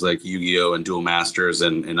as like Yu-Gi-Oh! And Duel Masters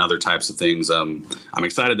and other types of things. I'm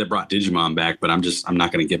excited they brought Digimon back, but I'm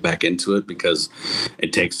not going to get back into it because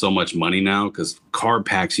it takes so much money now, because card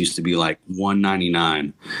packs used to be like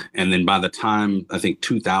 $1.99, and then by the time I think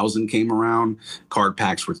 2000 came around, card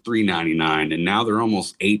packs were $3.99, and now they're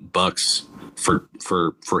almost $8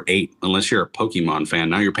 for 8, unless you're a Pokemon fan.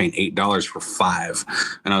 Now you're paying $8 for 5,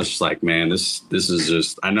 and I was just like, man, this is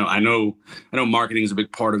just, I know marketing is a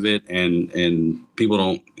big part of it, and people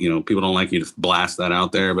don't like you to blast that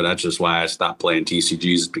out there, but that's just why I stopped playing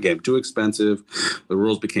TCGs. It became too expensive, the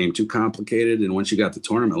rules became too complicated, and once you got to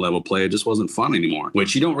tournament level play, it just wasn't fun anymore,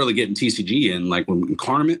 which you don't really get in TCG. And like when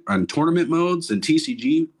tournament modes and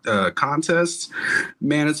TCG contests,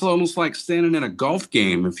 man, it's almost like standing in a golf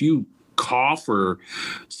game. If you cough or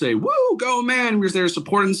say "woo, go man," because they're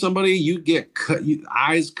supporting somebody, you get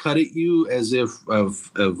eyes cut at you as if a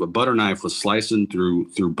butter knife was slicing through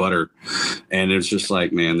butter, and it's just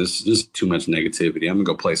like, man, this is just too much negativity. I'm gonna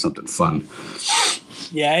go play something fun.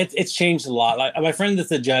 Yeah, it's changed a lot. Like my friend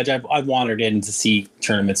that's a judge, I've wandered in to see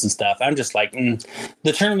tournaments and stuff. I'm just like,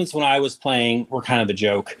 the tournaments when I was playing were kind of a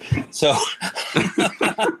joke. So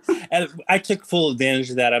and I took full advantage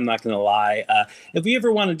of that. I'm not going to lie. If we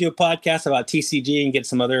ever want to do a podcast about TCG and get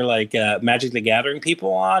some other like Magic the Gathering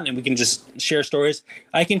people on, and we can just share stories,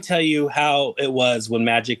 I can tell you how it was when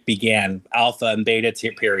Magic began, alpha and beta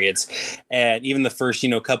periods, and even the first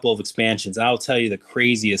couple of expansions. I'll tell you the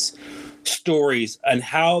craziest stories, and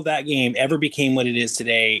how that game ever became what it is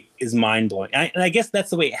today is mind-blowing. And I guess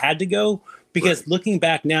that's the way it had to go, because looking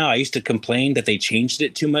back now, I used to complain that they changed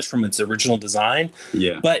it too much from its original design.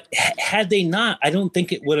 Yeah. But had they not, I don't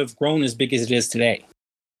think it would have grown as big as it is today.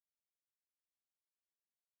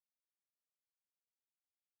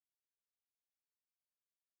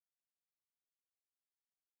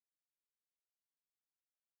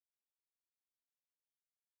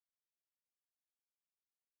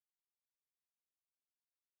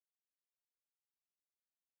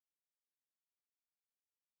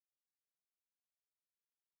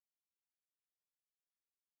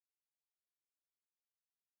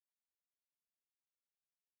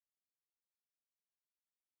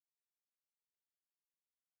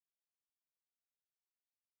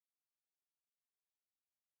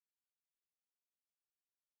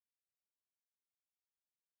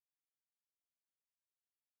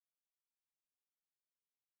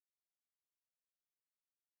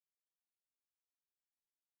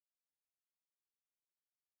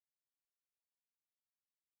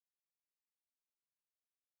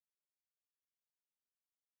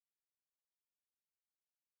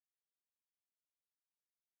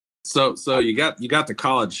 So you got the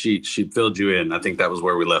college. She filled you in. I think that was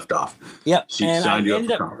where we left off. Yep. She and signed I you up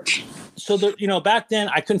ended for up, college. so back then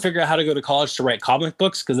I couldn't figure out how to go to college to write comic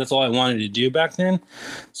books because that's all I wanted to do back then.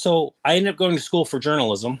 So I ended up going to school for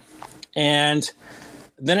journalism, and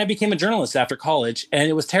then I became a journalist after college, and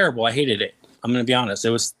it was terrible. I hated it. I'm going to be honest.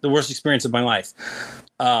 It was the worst experience of my life.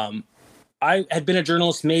 I had been a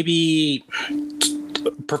journalist maybe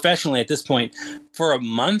professionally at this point for a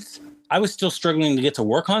month. I was still struggling to get to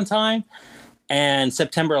work on time, and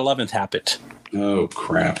September 11th happened. Oh,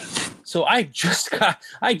 crap. So I just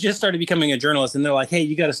started becoming a journalist, and they're like, hey,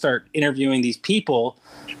 you got to start interviewing these people.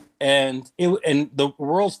 And the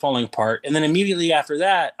world's falling apart. And then immediately after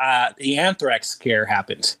that, the anthrax scare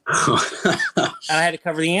happened. And I had to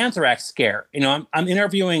cover the anthrax scare. I'm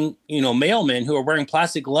interviewing, mailmen who are wearing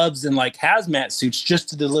plastic gloves and like hazmat suits just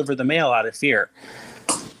to deliver the mail out of fear.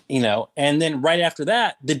 And then right after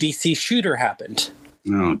that, the DC shooter happened.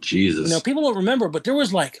 Oh, Jesus. People don't remember, but there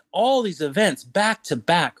was like all these events back to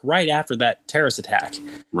back right after that terrorist attack.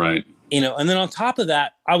 Right. And then on top of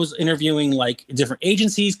that, I was interviewing like different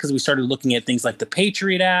agencies because we started looking at things like the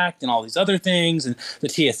Patriot Act and all these other things. And the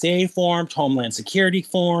TSA formed, Homeland Security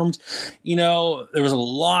formed. There was a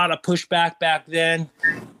lot of pushback back then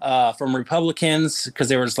from Republicans because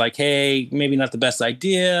they were just like, hey, maybe not the best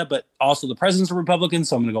idea, but also the president's a Republican,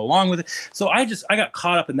 so I'm going to go along with it. So I got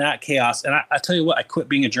caught up in that chaos. And I tell you what, I quit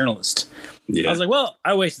being a journalist. Yeah. I was like, well,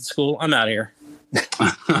 I wasted school. I'm out of here.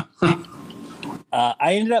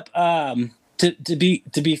 I ended up, to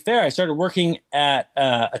be fair, I started working at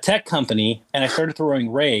a tech company, and I started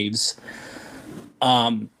throwing raves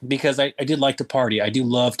because I did like to party. I do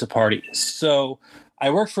love to party. So I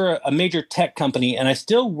worked for a major tech company, and I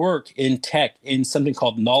still work in tech in something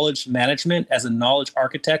called knowledge management as a knowledge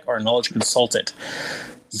architect or a knowledge consultant.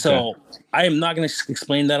 So I am not going to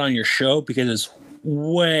explain that on your show because it's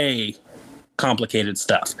way complicated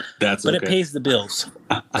stuff. But it pays the bills.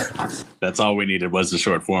 That's all we needed was the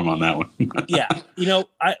short form on that one. Yeah.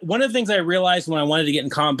 One of the things I realized when I wanted to get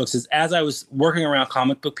in comic books is as I was working around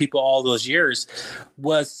comic book people all those years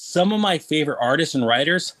was some of my favorite artists and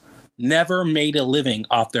writers never made a living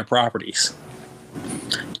off their properties,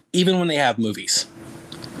 even when they have movies.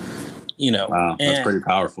 Wow, that's pretty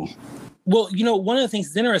powerful. Well, one of the things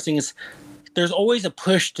that's interesting is there's always a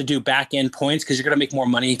push to do back end points because you're going to make more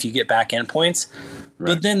money if you get back end points. Right.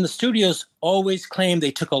 But then the studios always claim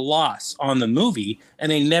they took a loss on the movie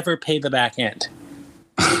and they never pay the back end.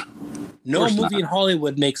 No movie in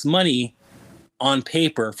Hollywood makes money on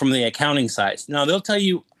paper from the accounting side. Now they'll tell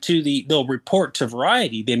you they'll report to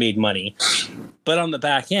Variety they made money, but on the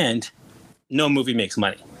back end, no movie makes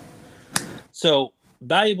money. So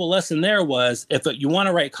valuable lesson there was if you want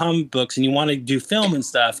to write comic books and you want to do film and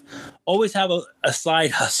stuff, always have a side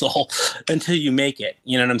hustle until you make it.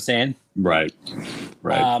 You know what I'm saying? Right.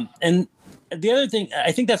 And the other thing,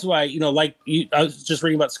 I think that's why, I was just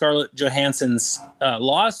reading about Scarlett Johansson's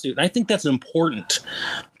lawsuit. And I think that's important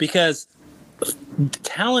because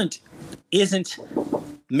talent isn't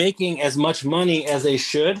making as much money as they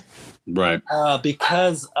should. Right.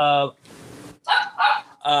 Because of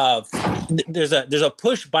there's a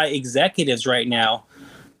push by executives right now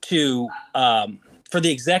to for the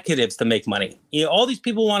executives to make money. All these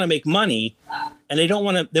people want to make money, and they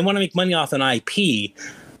want to make money off an IP,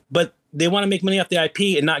 but they want to make money off the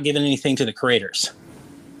IP and not giving anything to the creators.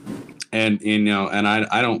 And and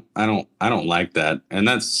I don't like that. And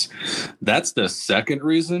that's the second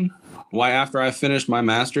reason why after I finished my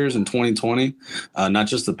master's in 2020, not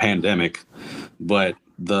just the pandemic, but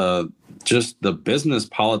the business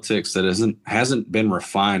politics that hasn't been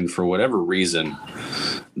refined for whatever reason,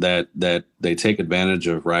 that they take advantage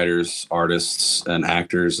of writers, artists, and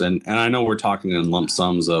actors. And I know we're talking in lump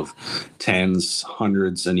sums of tens,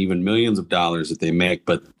 hundreds, and even millions of dollars that they make,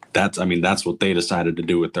 but that's what they decided to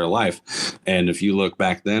do with their life. And if you look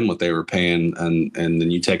back then, what they were paying, and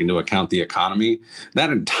then you take into account the economy, that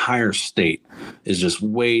entire state is just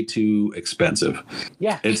way too expensive.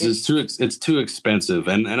 Yeah, it's too expensive.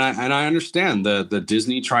 And I understand the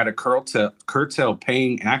Disney try to curtail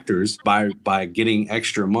paying actors by getting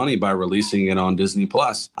extra money by releasing it on Disney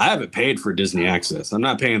Plus. I haven't paid for Disney Access. I'm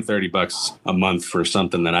not paying $30 a month for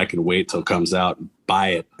something that I can wait till it comes out buy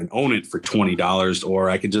it and own it for $20, or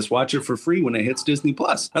I could just watch it for free when it hits Disney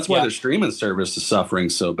Plus. That's why their streaming service is suffering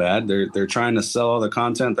so bad. They're trying to sell all the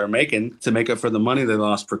content they're making to make up for the money they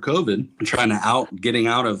lost for COVID, and trying to getting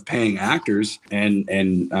out of paying actors. And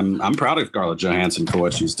I'm proud of Scarlett Johansson for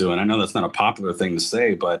what she's doing. I know that's not a popular thing to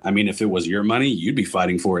say, but I mean, if it was your money, you'd be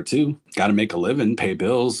fighting for it too. Got to make a living, pay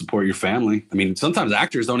bills, support your family. I mean, sometimes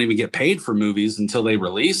actors don't even get paid for movies until they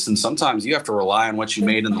release, and sometimes you have to rely on what you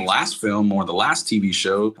made in the last film or the last TV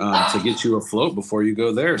show to get you afloat before you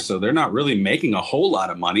go there. So they're not really making a whole lot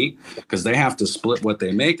of money because they have to split what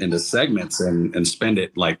they make into segments and spend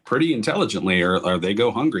it like pretty intelligently, or they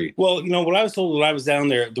go hungry. Well, what I was told when I was down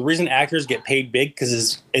there, the reason actors get paid big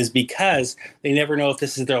is because they never know if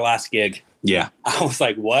this is their last gig. Yeah. I was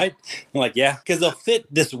like, what? I'm like, yeah, because they'll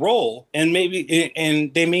fit this role and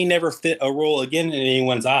they may never fit a role again in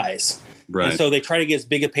anyone's eyes. Right. And so they try to get as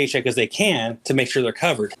big a paycheck as they can to make sure they're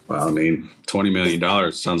covered. Well, I mean, $20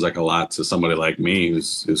 million sounds like a lot to somebody like me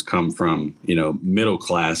who's come from, middle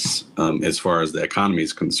class as far as the economy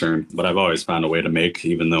is concerned. But I've always found a way to make,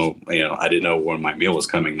 even though, I didn't know when my meal was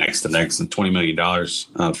coming next to next. And $20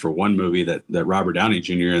 million for one movie that Robert Downey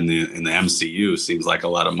Jr. in the MCU seems like a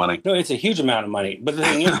lot of money. No, it's a huge amount of money. But the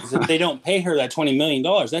thing is if they don't pay her that $20 million,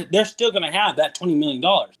 then they're still going to have that $20 million.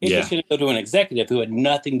 It's just going to go to an executive who had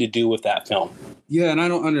nothing to do with that film. Yeah, and I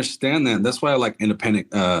don't understand that. That's why I like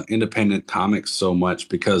independent comics so much,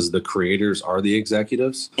 because the creators are the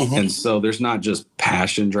executives. Mm-hmm. And so there's not just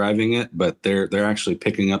passion driving it, but they're actually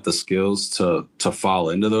picking up the skills to fall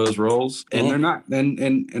into those roles. And they're not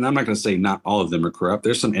and I'm not going to say not all of them are corrupt.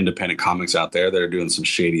 There's some independent comics out there that are doing some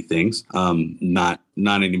shady things. Not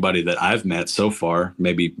anybody that I've met so far,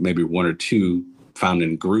 maybe one or two found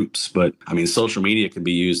in groups. But I mean, social media can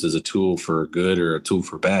be used as a tool for good or a tool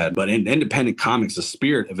for bad. But in independent comics, the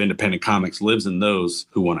spirit of independent comics lives in those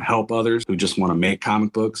who want to help others, who just want to make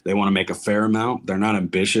comic books. They want to make a fair amount. They're not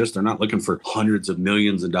ambitious. They're not looking for hundreds of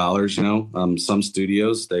millions of dollars. Some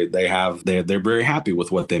studios, they're very happy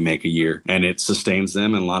with what they make a year, and it sustains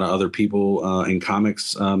them. And a lot of other people in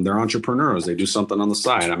comics, they're entrepreneurs. They do something on the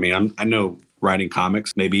side. I mean, I know writing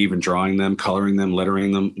comics, maybe even drawing them, coloring them,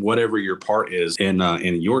 lettering them, whatever your part is in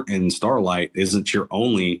Starlight isn't your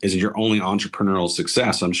only entrepreneurial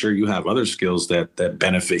success. I'm sure you have other skills that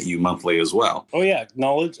benefit you monthly as well. Oh yeah,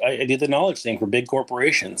 knowledge. I did the knowledge thing for big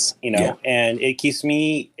corporations, and it keeps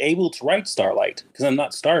me able to write Starlight because I'm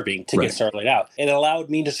not starving to get Starlight out. It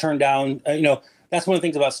allowed me to turn down, that's one of the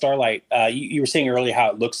things about Starlight. You were saying earlier how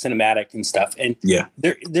it looks cinematic and stuff. And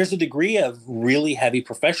there's a degree of really heavy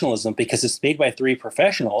professionalism because it's made by 3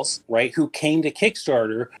 professionals, right, who came to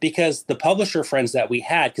Kickstarter because the publisher friends that we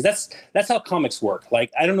had, because that's how comics work.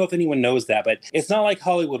 Like, I don't know if anyone knows that, but it's not like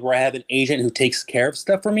Hollywood where I have an agent who takes care of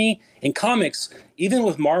stuff for me. In comics, even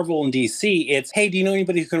with Marvel and DC, it's, hey, do you know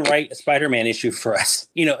anybody who can write a Spider-Man issue for us?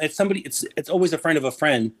 It's somebody, it's always a friend of a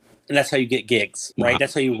friend. And that's how you get gigs, right? Wow.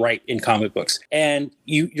 That's how you write in comic books. And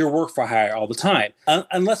you're work for hire all the time.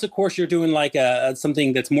 Unless, of course, you're doing like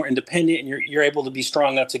something that's more independent and you're able to be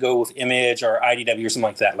strong enough to go with Image or IDW or something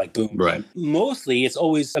like that, like Boom. Right. Mostly, it's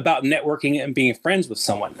always about networking and being friends with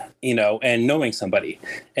someone, and knowing somebody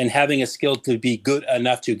and having a skill to be good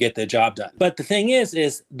enough to get the job done. But the thing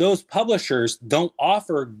is those publishers don't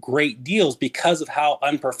offer great deals because of how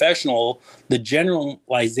unprofessional the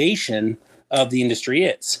generalization of the industry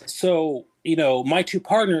is. So, my 2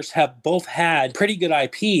 partners have both had pretty good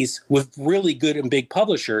IPs with really good and big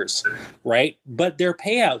publishers, right? But their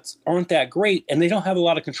payouts aren't that great and they don't have a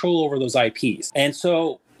lot of control over those IPs. And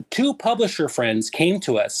so 2 publisher friends came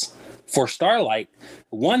to us for Starlight.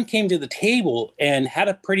 One came to the table and had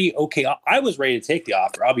a pretty okay. I was ready to take the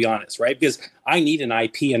offer, I'll be honest, right? Because I need an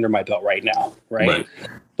IP under my belt right now, right?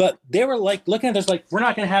 But they were like looking at this like, we're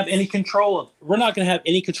not going to have any control.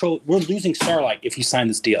 We're losing Starlight if you sign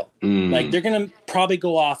this deal. Like, they're going to probably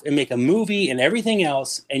go off and make a movie and everything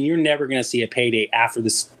else, and you're never going to see a payday after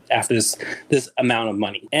this amount of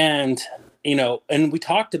money. And and we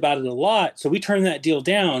talked about it a lot. So we turned that deal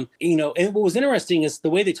down, and what was interesting is the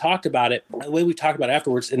way they talked about it, the way we talked about it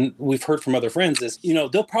afterwards, and we've heard from other friends is,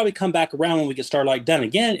 they'll probably come back around when we get Starlight done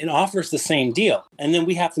again and offer us the same deal. And then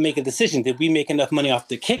we have to make a decision. Did we make enough money off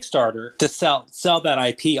the Kickstarter to sell that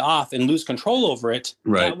IP off and lose control over it?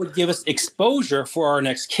 Right. That would give us exposure for our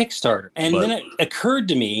next Kickstarter. And then it occurred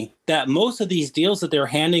to me that most of these deals that they're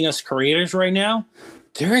handing us creators right now,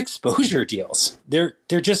 they're exposure deals. They're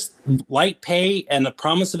just light pay and the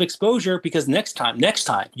promise of exposure because next time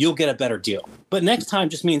you'll get a better deal. But next time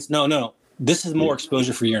just means no. this is more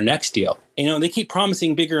exposure for your next deal. They keep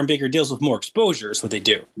promising bigger and bigger deals with more exposure is what they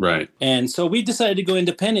do. Right. And so we decided to go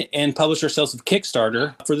independent and publish ourselves with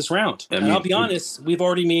Kickstarter for this round. And I'll be honest, we've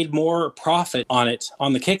already made more profit on it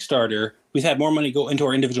on the Kickstarter. We've had more money go into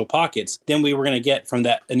our individual pockets than we were going to get from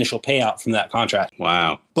that initial payout from that contract.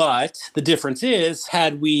 Wow. But the difference is,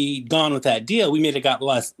 had we gone with that deal, we might have gotten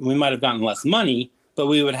less money, but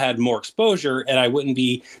we would have had more exposure, and I wouldn't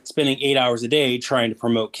be spending 8 hours a day trying to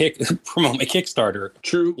promote my Kickstarter.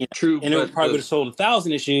 True. And it probably would have sold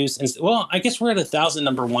 1,000 issues. And well, I guess we're at 1,000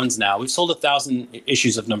 number ones now. We've sold 1,000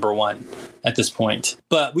 issues of number one at this point.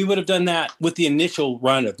 But we would have done that with the initial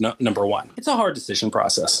run of number one. It's a hard decision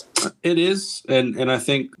process. It is. And I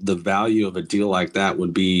think the value of a deal like that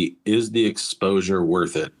would be, is the exposure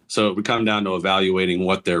worth it? So it would come down to evaluating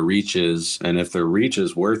what their reach is. And if their reach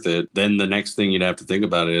is worth it, then the next thing you'd have to think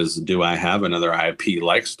about is, do I have another IP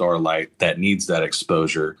like Starlight that needs that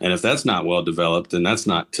exposure? And if that's not well developed and that's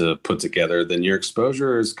not to put together, then your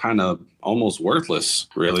exposure is kind of almost worthless,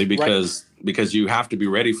 really, because you have to be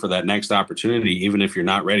ready for that next opportunity, even if you're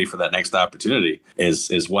not ready for that next opportunity,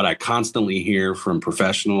 is what I constantly hear from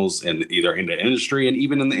professionals and either in the industry and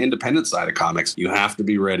even in the independent side of comics. You have to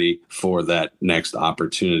be ready for that next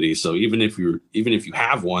opportunity. So even if you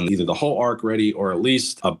have one, either the whole arc ready or at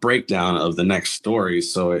least a breakdown of the next story,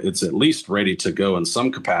 so it's at least ready to go in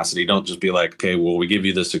some capacity. Don't just be like, okay, well, we give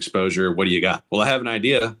you this exposure. What do you got? Well, I have an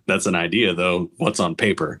idea. That's an idea, though. What's on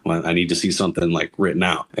paper? Well, I need to see something like written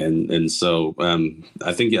out. And so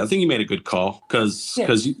I think you made a good call, because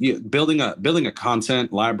building a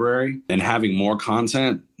content library and having more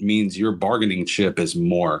content means your bargaining chip is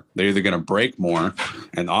more. They're either going to break more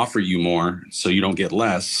and offer you more so you don't get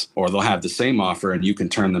less, or they'll have the same offer and you can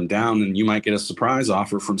turn them down, and you might get a surprise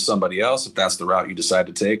offer from somebody else, if that's the route you decide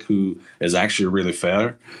to take, who is actually really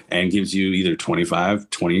fair and gives you either 25,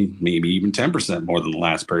 20, maybe even 10% more than the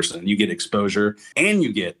last person. You get exposure and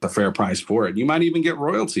you get the fair price for it. You might even get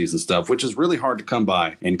royalties and stuff, which is really hard to come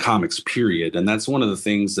by in comics, period. And that's one of the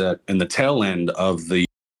things that in the tail end of the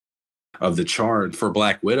charge for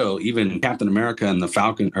Black Widow, even Captain America and the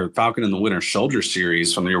Falcon and the Winter Soldier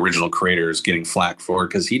series from the original creators getting flack for it,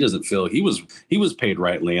 because he doesn't feel he was paid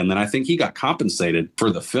rightly. And then I think he got compensated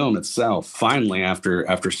for the film itself finally after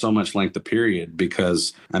so much length of period,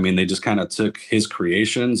 because I mean, they just kind of took his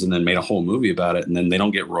creations and then made a whole movie about it, and then they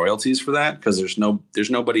don't get royalties for that because there's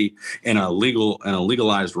nobody in a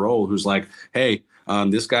legalized role who's like, hey,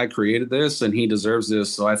 this guy created this and he deserves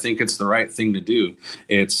this, so I think it's the right thing to do.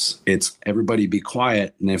 It's everybody be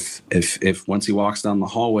quiet, and if once he walks down the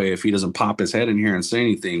hallway, if he doesn't pop his head in here and say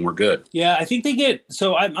anything, we're good. Yeah, I think they get.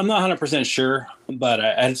 So I'm not 100% sure, but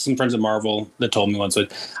I had some friends at Marvel that told me once. So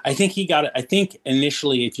I think he got it. I think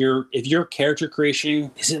initially, if your character creation,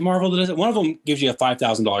 is it Marvel that does it? One of them gives you a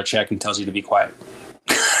 $5,000 check and tells you to be quiet.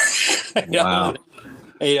 Wow.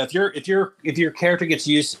 If your character gets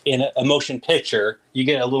used in a motion picture, you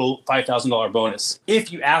get a little $5,000 bonus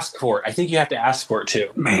if you ask for it. I think you have to ask for it too.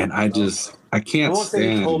 Man, I can't won't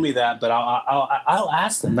say you told me that, but I'll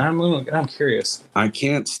ask them. I'm curious. I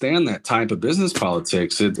can't stand that type of business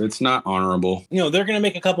politics. It's not honorable. They're going to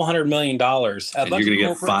make $200 million. And you're going to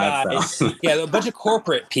get 5,000. Yeah, a bunch of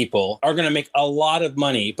corporate people are going to make a lot of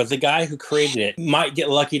money, but the guy who created it might get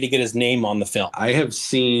lucky to get his name on the film. I have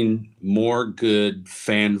seen more good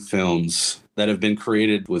fan films that have been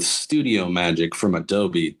created with studio magic from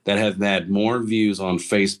Adobe that have had more views on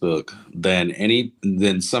Facebook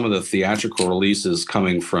than some of the theatrical releases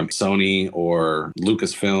coming from Sony or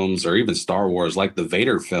Lucasfilms or even Star Wars, like the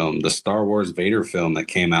Vader film, the Star Wars Vader film that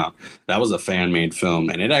came out. That was a fan-made film,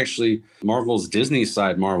 and it actually, Marvel's Disney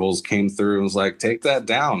side Marvels came through and was like, take that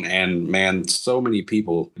down. And man, so many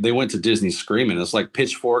people, they went to Disney screaming. It's like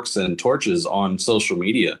pitchforks and torches on social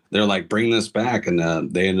media. They're like, bring this back, and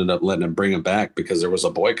they ended up letting them bring it back because there was a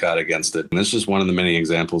boycott against it. And it's just one of the many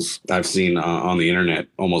examples I've seen on the internet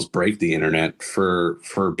almost break the internet for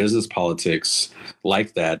business politics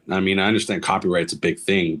like that. I mean, I understand copyright's a big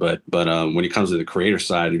thing, but when it comes to the creator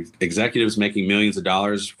side, executives making millions of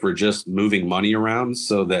dollars for just moving money around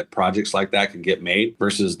so that projects like that can get made,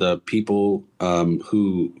 versus the people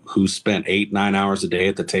who spent 8-9 hours a day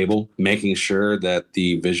at the table making sure that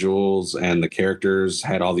the visuals and the characters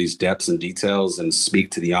had all these depths and details and speak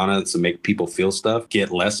to the audience and make people feel stuff,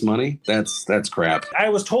 get less money. That's crap. I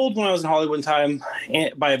was told when I was in Hollywood one time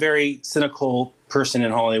by a very cynical person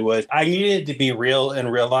in Hollywood, I needed to be real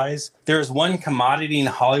and realize there's one commodity in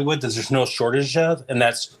Hollywood that there's no shortage of, and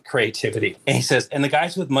that's creativity. And he says, and the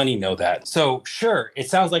guys with money know that. So sure, it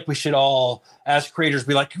sounds like we should all, as creators,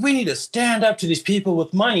 be like, we need to stand up to these people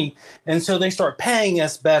with money. And so they start paying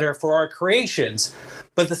us better for our creations.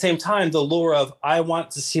 But at the same time, the lure of I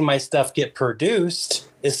want to see my stuff get produced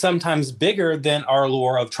is sometimes bigger than our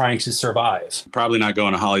lure of trying to survive. Probably not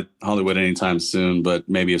going to Hollywood anytime soon, but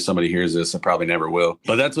maybe if somebody hears this, I probably never will.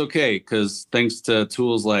 But that's okay, because thanks to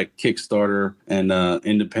tools like Kickstarter and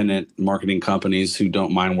independent marketing companies who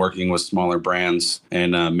don't mind working with smaller brands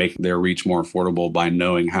and making their reach more affordable by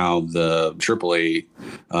knowing how the AAA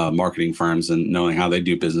marketing firms and knowing how they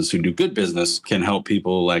do business, who do good business, can help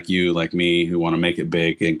people like you, like me, who want to make it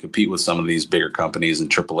big and compete with some of these bigger companies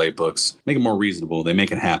and AAA books, make it more reasonable. They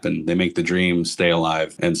make it happen. They make the dream stay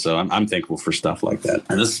alive. And so I'm thankful for stuff like that.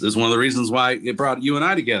 And this is one of the reasons why it brought you and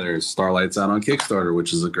I together. Starlight's out on Kickstarter,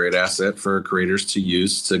 which is a great asset for creators to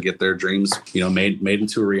use to get their dreams, made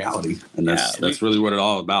into a reality. And that's really what it's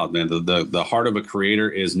all about, man. The heart of a creator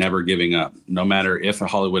is never giving up. No matter if a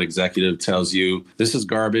Hollywood executive tells you this is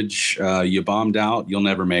garbage, you bombed out, you'll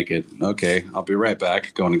never make it. Okay, I'll be right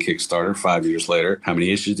back. Going to Kickstarter 5 years later. How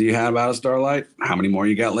many issues do you have out of Starlight? How many more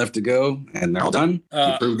you got left to go? And they're all done.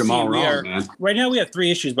 You proved them all wrong, man. Right now we have 3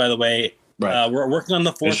 issues, by the way. Right. We're working on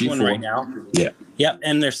the 4th one right now. Yeah. Yep.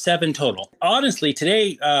 And there's 7 total. Honestly,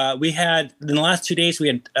 today in the last 2 days, we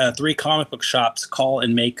had 3 comic book shops call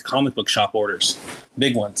and make comic book shop orders.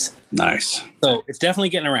 Big ones. Nice. So it's definitely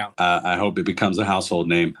getting around. I hope it becomes a household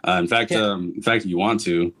name. In fact, if you want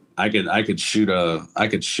to, I could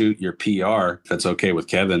shoot your PR, if that's okay with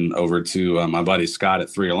Kevin, over to my buddy Scott at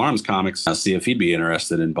 3 Alarms Comics. I'll see if he'd be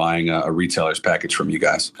interested in buying a retailer's package from you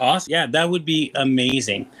guys. Awesome. Yeah, that would be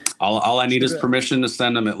amazing. All I need is permission to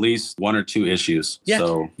send them at least 1 or 2 issues. Yeah.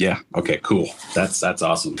 So yeah. Okay, cool. That's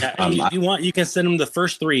awesome. If you want, you can send them the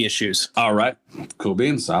first 3 issues. All right. Cool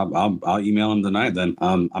beans. I'll email them tonight then.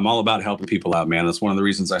 I'm all about helping people out, man. That's one of the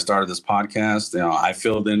reasons I started this podcast. I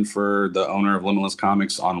filled in for the owner of Limitless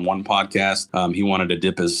Comics on one podcast. He wanted to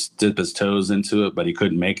dip his toes into it, but he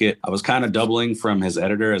couldn't make it. I was kind of doubling from his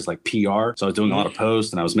editor as like PR. So I was doing a lot of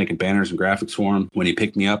posts and I was making banners and graphics for him when he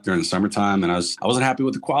picked me up during the summertime, and I wasn't happy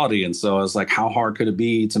with the quality. And so I was like, how hard could it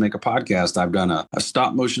be to make a podcast? I've done a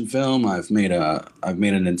stop motion film. I've made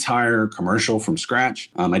an entire commercial from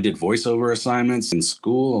scratch. I did voiceover assignments in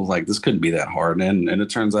school. I was like, this couldn't be that hard. And it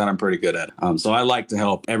turns out I'm pretty good at it. So I like to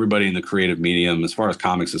help everybody in the creative medium. As far as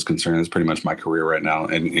comics is concerned, it's pretty much my career right now,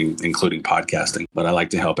 and including podcasting. But I like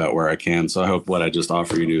to help out where I can. So I hope what I just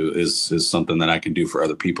offer you is something that I can do for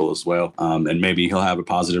other people as well. And maybe he'll have a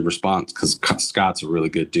positive response, because Scott's a really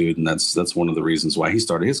good dude. And that's one of the reasons why he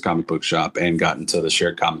started his comic book shop and got into the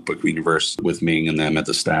shared comic book universe with Ming and them at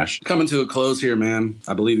the Stash. Coming to a close here, man.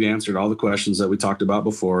 I believe you answered all the questions that we talked about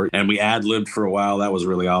before, and we ad-libbed for a while. That was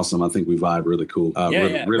really awesome. I think we vibe really cool.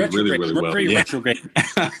 Really well. Retrograde.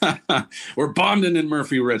 We're bonding in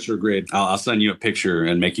Murphy retrograde. I'll send you a picture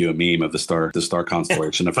and make you a meme of the star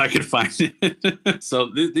constellation if I could find it. So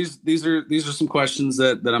these are some questions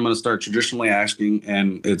that I'm going to start traditionally asking,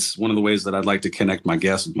 and it's one of the ways that I'd like to connect my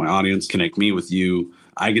guests with my audience, connect me with you.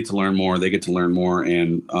 I get to learn more. They get to learn more.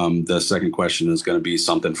 And the second question is going to be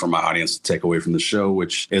something for my audience to take away from the show,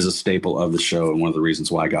 which is a staple of the show and one of the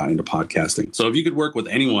reasons why I got into podcasting. So if you could work with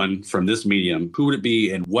anyone from this medium, who would it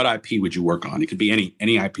be and what IP would you work on? It could be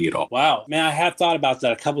any IP at all. Wow. Man, I have thought about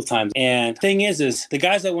that a couple of times. And the thing is the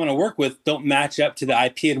guys I want to work with don't match up to the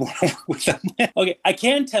IP I'd want to work with them. Okay, I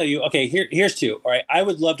can tell you, okay, here's 2. All right, I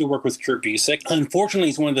would love to work with Kurt Busiek. Unfortunately,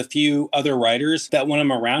 he's one of the few other writers that when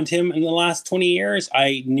I'm around him in the last 20 years,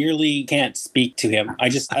 I nearly can't speak to him. I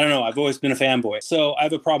don't know. I've always been a fanboy. So I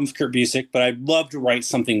have a problem with Kurt Busiek, but I'd love to write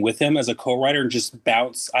something with him as a co-writer and just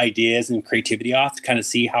bounce ideas and creativity off to kind of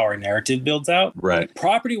see how our narrative builds out. Right.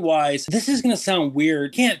 Property-wise, this is going to sound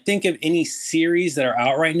weird. Can't think of any series that are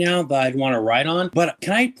out right now that I'd want to write on, but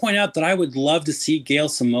can I point out that I would love to see Gail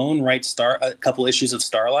Simone write a couple issues of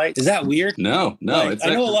Starlight? Is that weird? No. I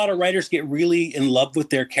know a lot of writers get really in love with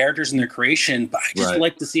their characters and their creation, but I just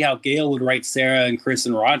like to see how Gail would write Sarah and Chris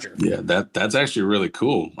and Roger. Yeah, that's actually really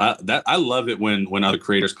cool. I love it when other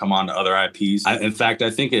creators come on to other IPs. In fact, I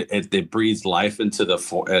think it breathes life into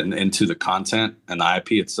the content and the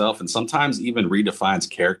IP itself, and sometimes even redefines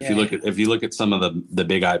character. Yeah. If you look at some of the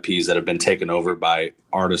big IPs that have been taken over by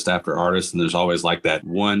artist after artist, and there's always like that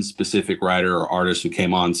one specific writer or artist who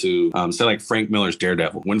came on to say like Frank Miller's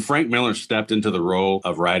Daredevil. When Frank Miller stepped into the role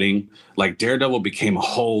of writing, like Daredevil became a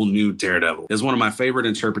whole new Daredevil. It's one of my favorite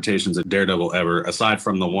interpretations of Daredevil ever, aside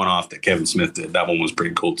from the one-off that Kevin Smith did. That one was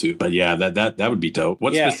pretty cool too. But yeah, that would be dope.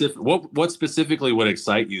 What specifically would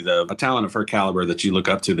excite you, though? A talent of her caliber that you look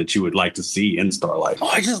up to that you would like to see in Starlight? Oh,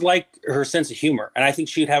 I just like her sense of humor, and I think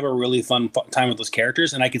she'd have a really fun time with those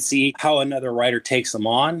characters. And I could see how another writer takes them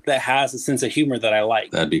on that has a sense of humor that I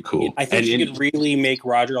like. That'd be cool. I think she could really make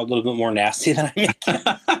Roger a little bit more nasty than I make him.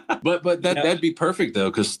 But that'd be perfect though,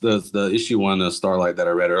 because the issue 1 Starlight that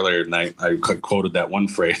I read earlier tonight, I quoted that one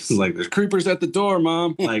phrase like, "There's creepers at the door,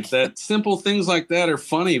 Mom." Like that, simple things like that are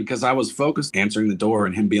funny because I was focused answering the door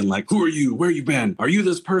and him being like, "Who are you? Where you been? Are you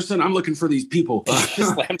this person? I'm looking for these people."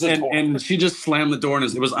 And she just slammed the door,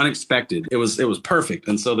 and it was unexpected. It was perfect,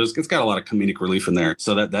 and so it's got a lot of comedic relief in there.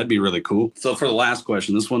 So that'd be really cool. So for the last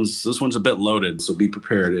question, this one's a bit loaded, so be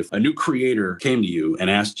prepared. If a new creator came to you and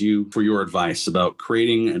asked you for your advice about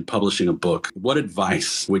creating and publishing a book, what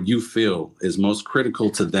advice would you feel is most critical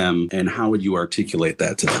to them, and how would you articulate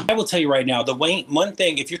that to them? I will tell you right now, the one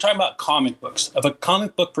thing, if you're talking about comic books, if a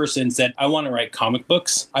comic book person said, "I want to write comic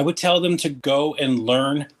books," I would tell them to go and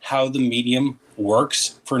learn how the medium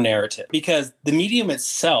works for narrative, because the medium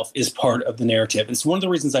itself is part of the narrative. It's one of the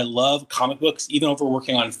reasons I love comic books, even over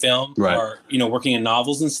working on film or, working in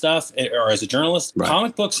novels and stuff, or as a journalist.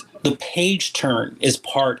 Comic books, the page turn is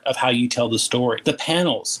part of how you tell the story. The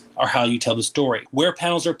panels are how you tell the story. Where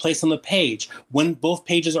panels are placed on the page, when both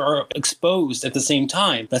pages are exposed at the same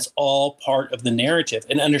time, that's all part of the narrative.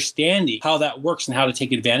 And understanding how that works and how to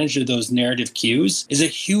take advantage of those narrative cues is a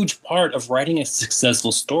huge part of writing a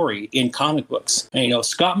successful story in comic books. And,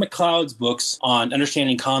 Scott McCloud's books on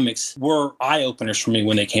understanding comics were eye-openers for me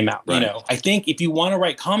when they came out. I think if you want to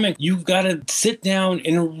write comics, you've got to sit down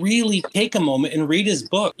and really take a moment and read his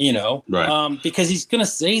book, because he's going to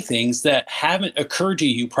say things that haven't occurred to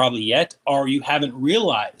you probably yet, or you haven't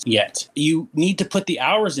realized yet. You need to put the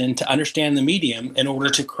hours in to understand the medium in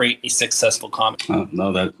order to create a successful comic.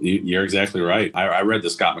 No, you're exactly right. I read the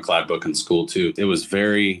Scott McCloud book in school too. It was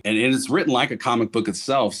and it's written like a comic book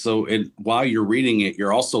itself. So while you're reading it,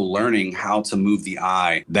 you're also learning how to move the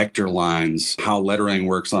eye, vector lines, how lettering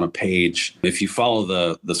works on a page. If you follow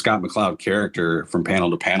the Scott McCloud character from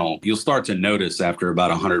panel to panel, you'll start to notice after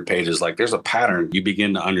about 100 pages, like there's a pattern you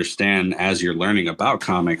begin to understand as you're learning about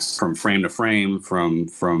comics from frame to frame,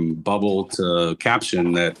 from bubble to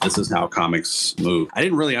caption, that this is how comics move. I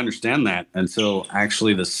didn't really understand that until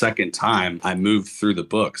actually the second time I moved through the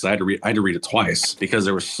book. So I had to read it twice because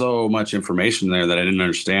there was so much information there that I didn't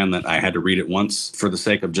understand, that I had to read it once for the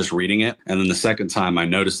sake of just reading it. And then the second time I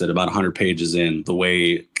noticed it about 100 pages in, the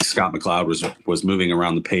way Scott McCloud was moving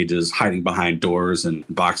around the pages, hiding behind doors and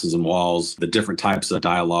boxes and walls, the different types of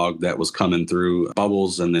dialogue that was coming through,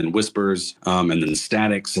 bubbles and then whispers, and then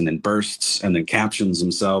statics and then bursts and then captions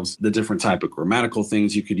themselves, the different type of grammatical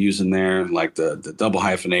things you could use in there, like the double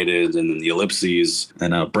hyphenated and then the ellipses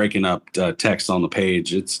and breaking up text on the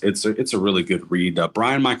page. It's a really good read.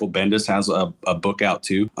 Brian Michael Bendis has a book out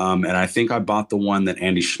too, and I think I bought the one that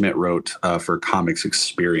Andy Schmidt wrote for Comics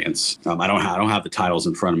Experience. I don't have the titles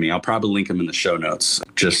in front of me. I'll probably link them in the show notes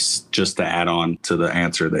just to add on to the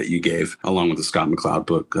answer that you gave, along with the Scott McCloud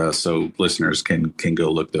book, so listeners can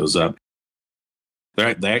go look those up.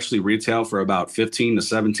 They actually retail for about $15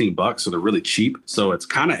 to $17, so they're really cheap. So it's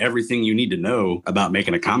kind of everything you need to know about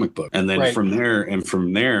making a comic book. And then from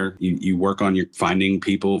there, you work on finding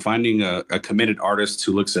a committed artist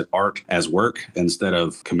who looks at art as work instead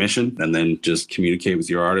of commission, and then just communicate with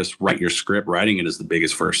your artist, write your script. Writing it is the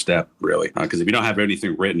biggest first step, really, because if you don't have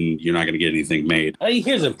anything written, you're not going to get anything made.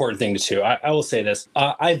 Here's an important thing too. I will say this.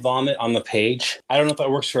 I vomit on the page. I don't know if that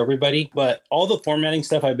works for everybody, but all the formatting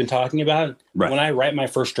stuff I've been talking about, when I write my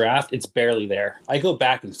first draft, it's barely there. I go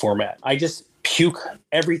back and format. I just puke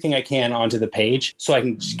everything I can onto the page so I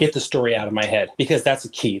can get the story out of my head, because that's the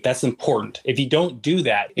key. That's important. If you don't do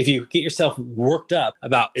that, if you get yourself worked up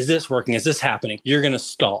about, is this working? Is this happening? You're going to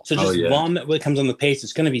stall. So just vomit what comes on the page.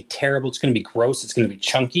 It's going to be terrible. It's going to be gross. It's going to be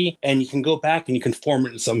chunky, and you can go back and you can form it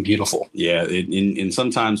into something beautiful. Yeah. And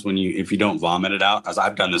sometimes if you don't vomit it out, as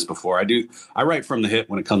I've done this before, I write from the hip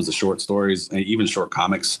when it comes to short stories and even short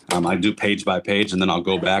comics. I do page by page, and then I'll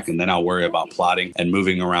go back and then I'll worry about plotting and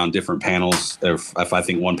moving around different panels. If I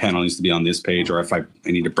think one panel needs to be on this page, or if I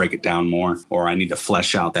need to break it down more, or I need to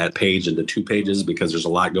flesh out that page into 2 pages because there's a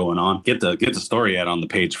lot going on, get the story out on the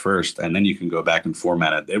page first, and then you can go back and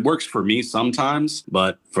format it. It works for me sometimes,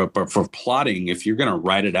 but for plotting, if you're going to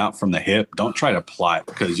write it out from the hip, don't try to plot,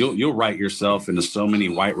 because you'll write yourself into so many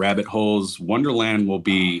white rabbit holes. Wonderland will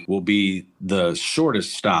be the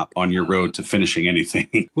shortest stop on your road to finishing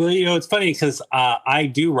anything. Well, it's funny because I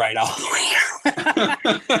do write all the way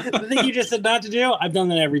The thing you just said not to do, I've done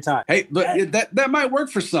that every time. Hey, but that might work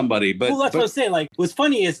for somebody. But well, that's what I'm saying. Like, what's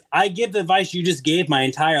funny is I give the advice you just gave my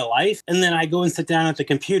entire life, and then I go and sit down at the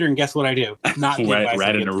computer, and guess what I do? Not give advice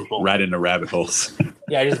right into rabbit holes.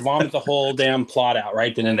 Yeah, I just vomit the whole damn plot out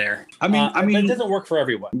right then and there. I mean, but it doesn't work for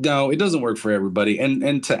everyone. No, it doesn't work for everybody.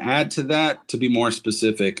 And to add to that, to be more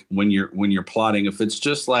specific, when you're plotting, if it's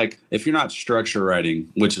just like if you're not structure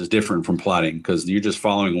writing, which is different from plotting, because you're just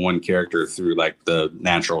following one character through like the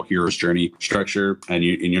natural hero's journey structure, and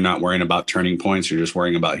you're not worrying about turning points. You're just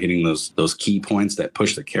worrying about hitting those key points that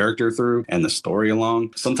push the character through and the story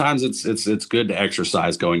along. Sometimes it's good to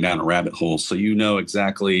exercise going down a rabbit hole, so you know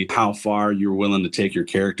exactly how far you're willing to take your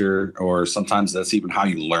character, or sometimes that's even how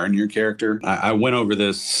you learn your character. I went over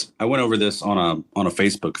this on a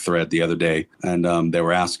Facebook thread the other day, and they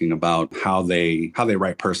were asking about how they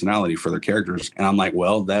write personality for their characters, and I'm like,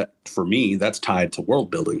 well, that for me, that's tied to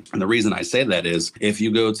world building. And the reason I say that is if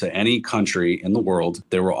you go to any country in the world,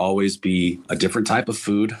 there will always be a different type of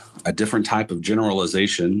food, a different type of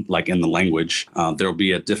generalization, like in the language. There'll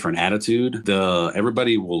be a different attitude.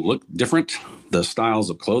 Everybody will look different. The styles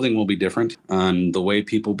of clothing will be different, and the way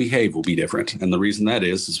people behave will be different. And the reason that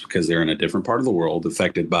is because they're in a different part of the world,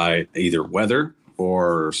 affected by either weather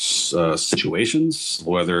or situations,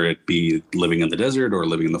 whether it be living in the desert or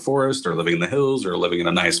living in the forest or living in the hills or living in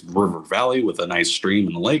a nice river valley with a nice stream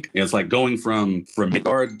and the lake. It's like going from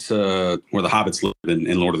Midgard to where the hobbits live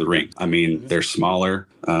in Lord of the Rings. I mean, they're smaller.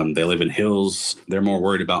 They live in hills. They're more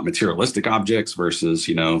worried about materialistic objects versus,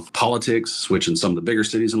 politics, which in some of the bigger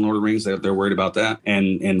cities in Lord of the Rings, they're worried about that.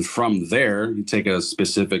 And from there, you take a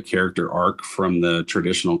specific character arc from the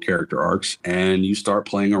traditional character arcs, and you start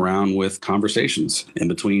playing around with conversations in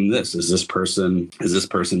between this. Is this person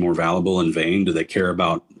more valuable and vain? Do they care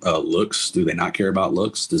about looks? Do they not care about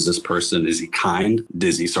looks? Is he kind?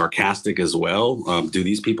 Is he sarcastic as well? Do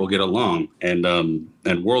these people get along? And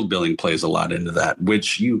world building plays a lot into that,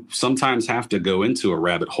 which you sometimes have to go into a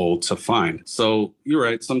rabbit hole to find. So you're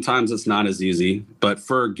right. Sometimes it's not as easy, but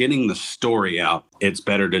for getting the story out, it's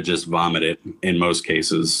better to just vomit it in most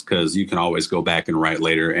cases, because you can always go back and write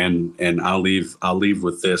later. And I'll leave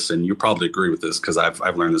with this, and you probably agree with this because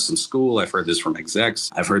I've learned this in school. I've heard this from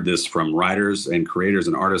execs. I've heard this from writers and creators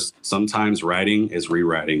and artists. Sometimes writing is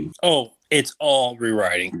rewriting. Oh, it's all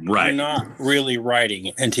rewriting. Right. You're not really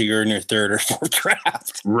writing until you're in your third or fourth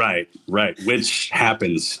draft. Right. Which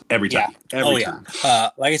happens every time. Every time.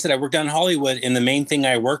 Like I said, I worked on Hollywood, and the main thing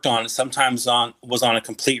I worked on was on a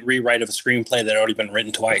complete rewrite of a screenplay that had already been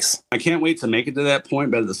written twice. I can't wait to make it to that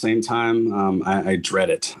point, but at the same time, I dread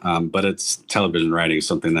it. But it's television writing,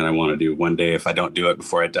 something that I want to do. One day, if I don't do it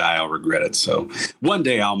before I die, I'll regret it. So one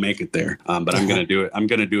day I'll make it there. But I'm going to do it. I'm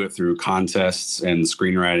going to do it through contests and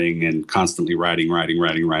screenwriting and constantly writing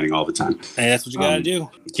all the time. And that's what you got to do.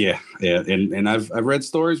 Yeah. And I've read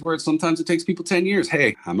stories where sometimes it takes people 10 years.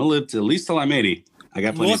 Hey, I'm going to live to at least till I'm 80. I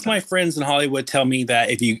got plenty Most of my friends in Hollywood tell me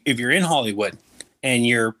that if you're in Hollywood and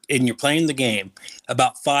you're playing the game,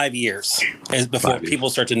 about 5 years is before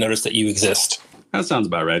people start to notice that you exist. That sounds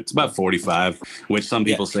about right. It's about 45, which some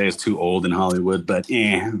people say is too old in Hollywood, but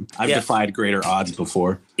I've defied greater odds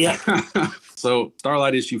before. Yeah. So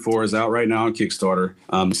Starlight issue 4 is out right now on Kickstarter.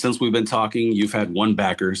 Since we've been talking, you've had one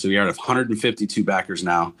backer, so you're at 152 backers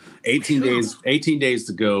now. 18 days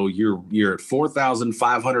to go. You're at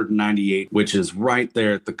 4,598, which is right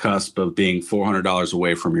there at the cusp of being $400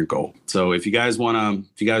 away from your goal. So if you guys want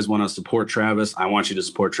to support Travis, I want you to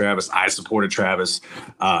support Travis. I supported Travis.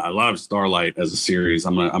 I love Starlight as a series.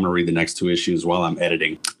 I'm gonna read the next 2 issues while I'm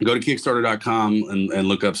editing. Go to Kickstarter.com and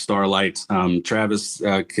look up Starlight. Travis,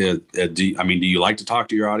 do you like to talk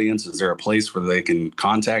to your audience? Is there a place where they can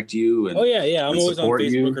contact you? I'm always on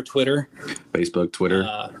Facebook or Twitter. Facebook, Twitter.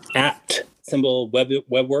 At symbol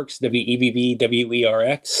Webworks,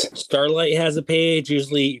 WEBWERX. Starlight has a page.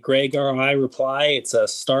 Usually Greg or I reply. It's a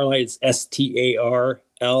Starlight, STARLITE.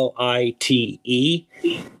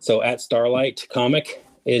 So at Starlight Comic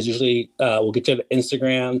is usually we'll get to the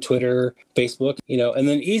Instagram, Twitter, Facebook, and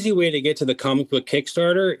then easy way to get to the comic book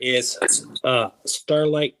Kickstarter is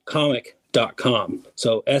starlightcomic.com.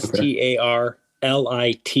 So STARLITE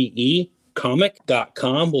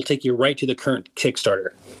comic.com will take you right to the current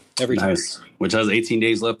Kickstarter every time. Nice. Which has 18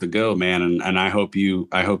 days left to go, man, and I hope you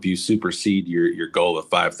supersede your goal of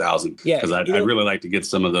 5,000. Yeah, because I'd really like to get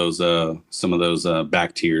some of those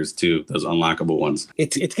back tiers too, those unlockable ones.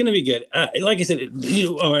 It's going to be good. Like I said,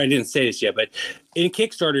 I didn't say this yet, but in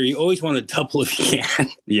Kickstarter, you always want to double if you can.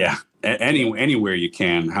 Yeah. anywhere you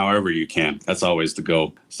can, however you can. That's always the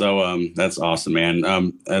goal. So that's awesome, man.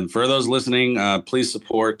 And for those listening, please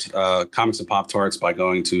support Comics and Pop-Tarts by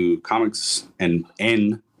going to Comics and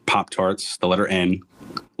N Pop-Tarts, the letter N,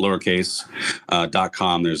 lowercase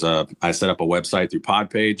 .com. I set up a website through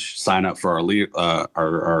Podpage. Sign up for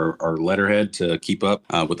our letterhead to keep up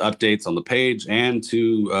with updates on the page, and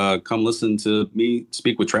to come listen to me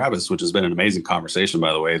speak with Travis, which has been an amazing conversation,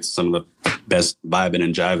 by the way. It's some of the best vibing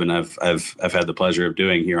and jiving I've had the pleasure of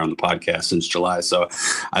doing here on the podcast since July. So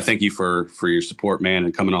I thank you for your support, man,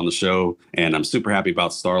 and coming on the show. And I'm super happy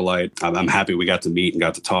about Starlight. I'm happy we got to meet and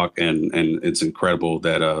got to talk, and it's incredible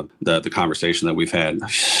that the conversation that we've had.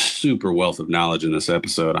 Super wealth of knowledge in this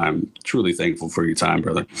episode. I'm truly thankful for your time,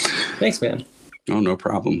 brother. Thanks, man. Oh, no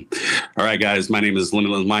problem. All right, guys. My name is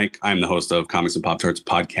Limitless Mike. I'm the host of Comics and Pop-Tarts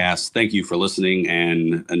podcast. Thank you for listening.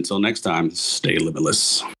 And until next time, stay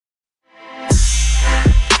limitless.